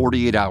from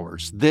 48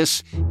 Hours.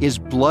 This is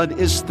Blood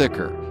is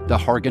Thicker, the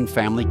Hargan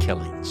Family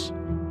Killings.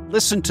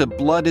 Listen to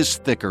Blood is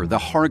Thicker, the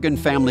Hargan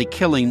Family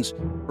Killings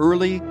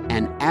early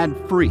and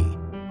ad-free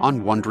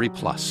on Wondery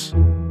Plus.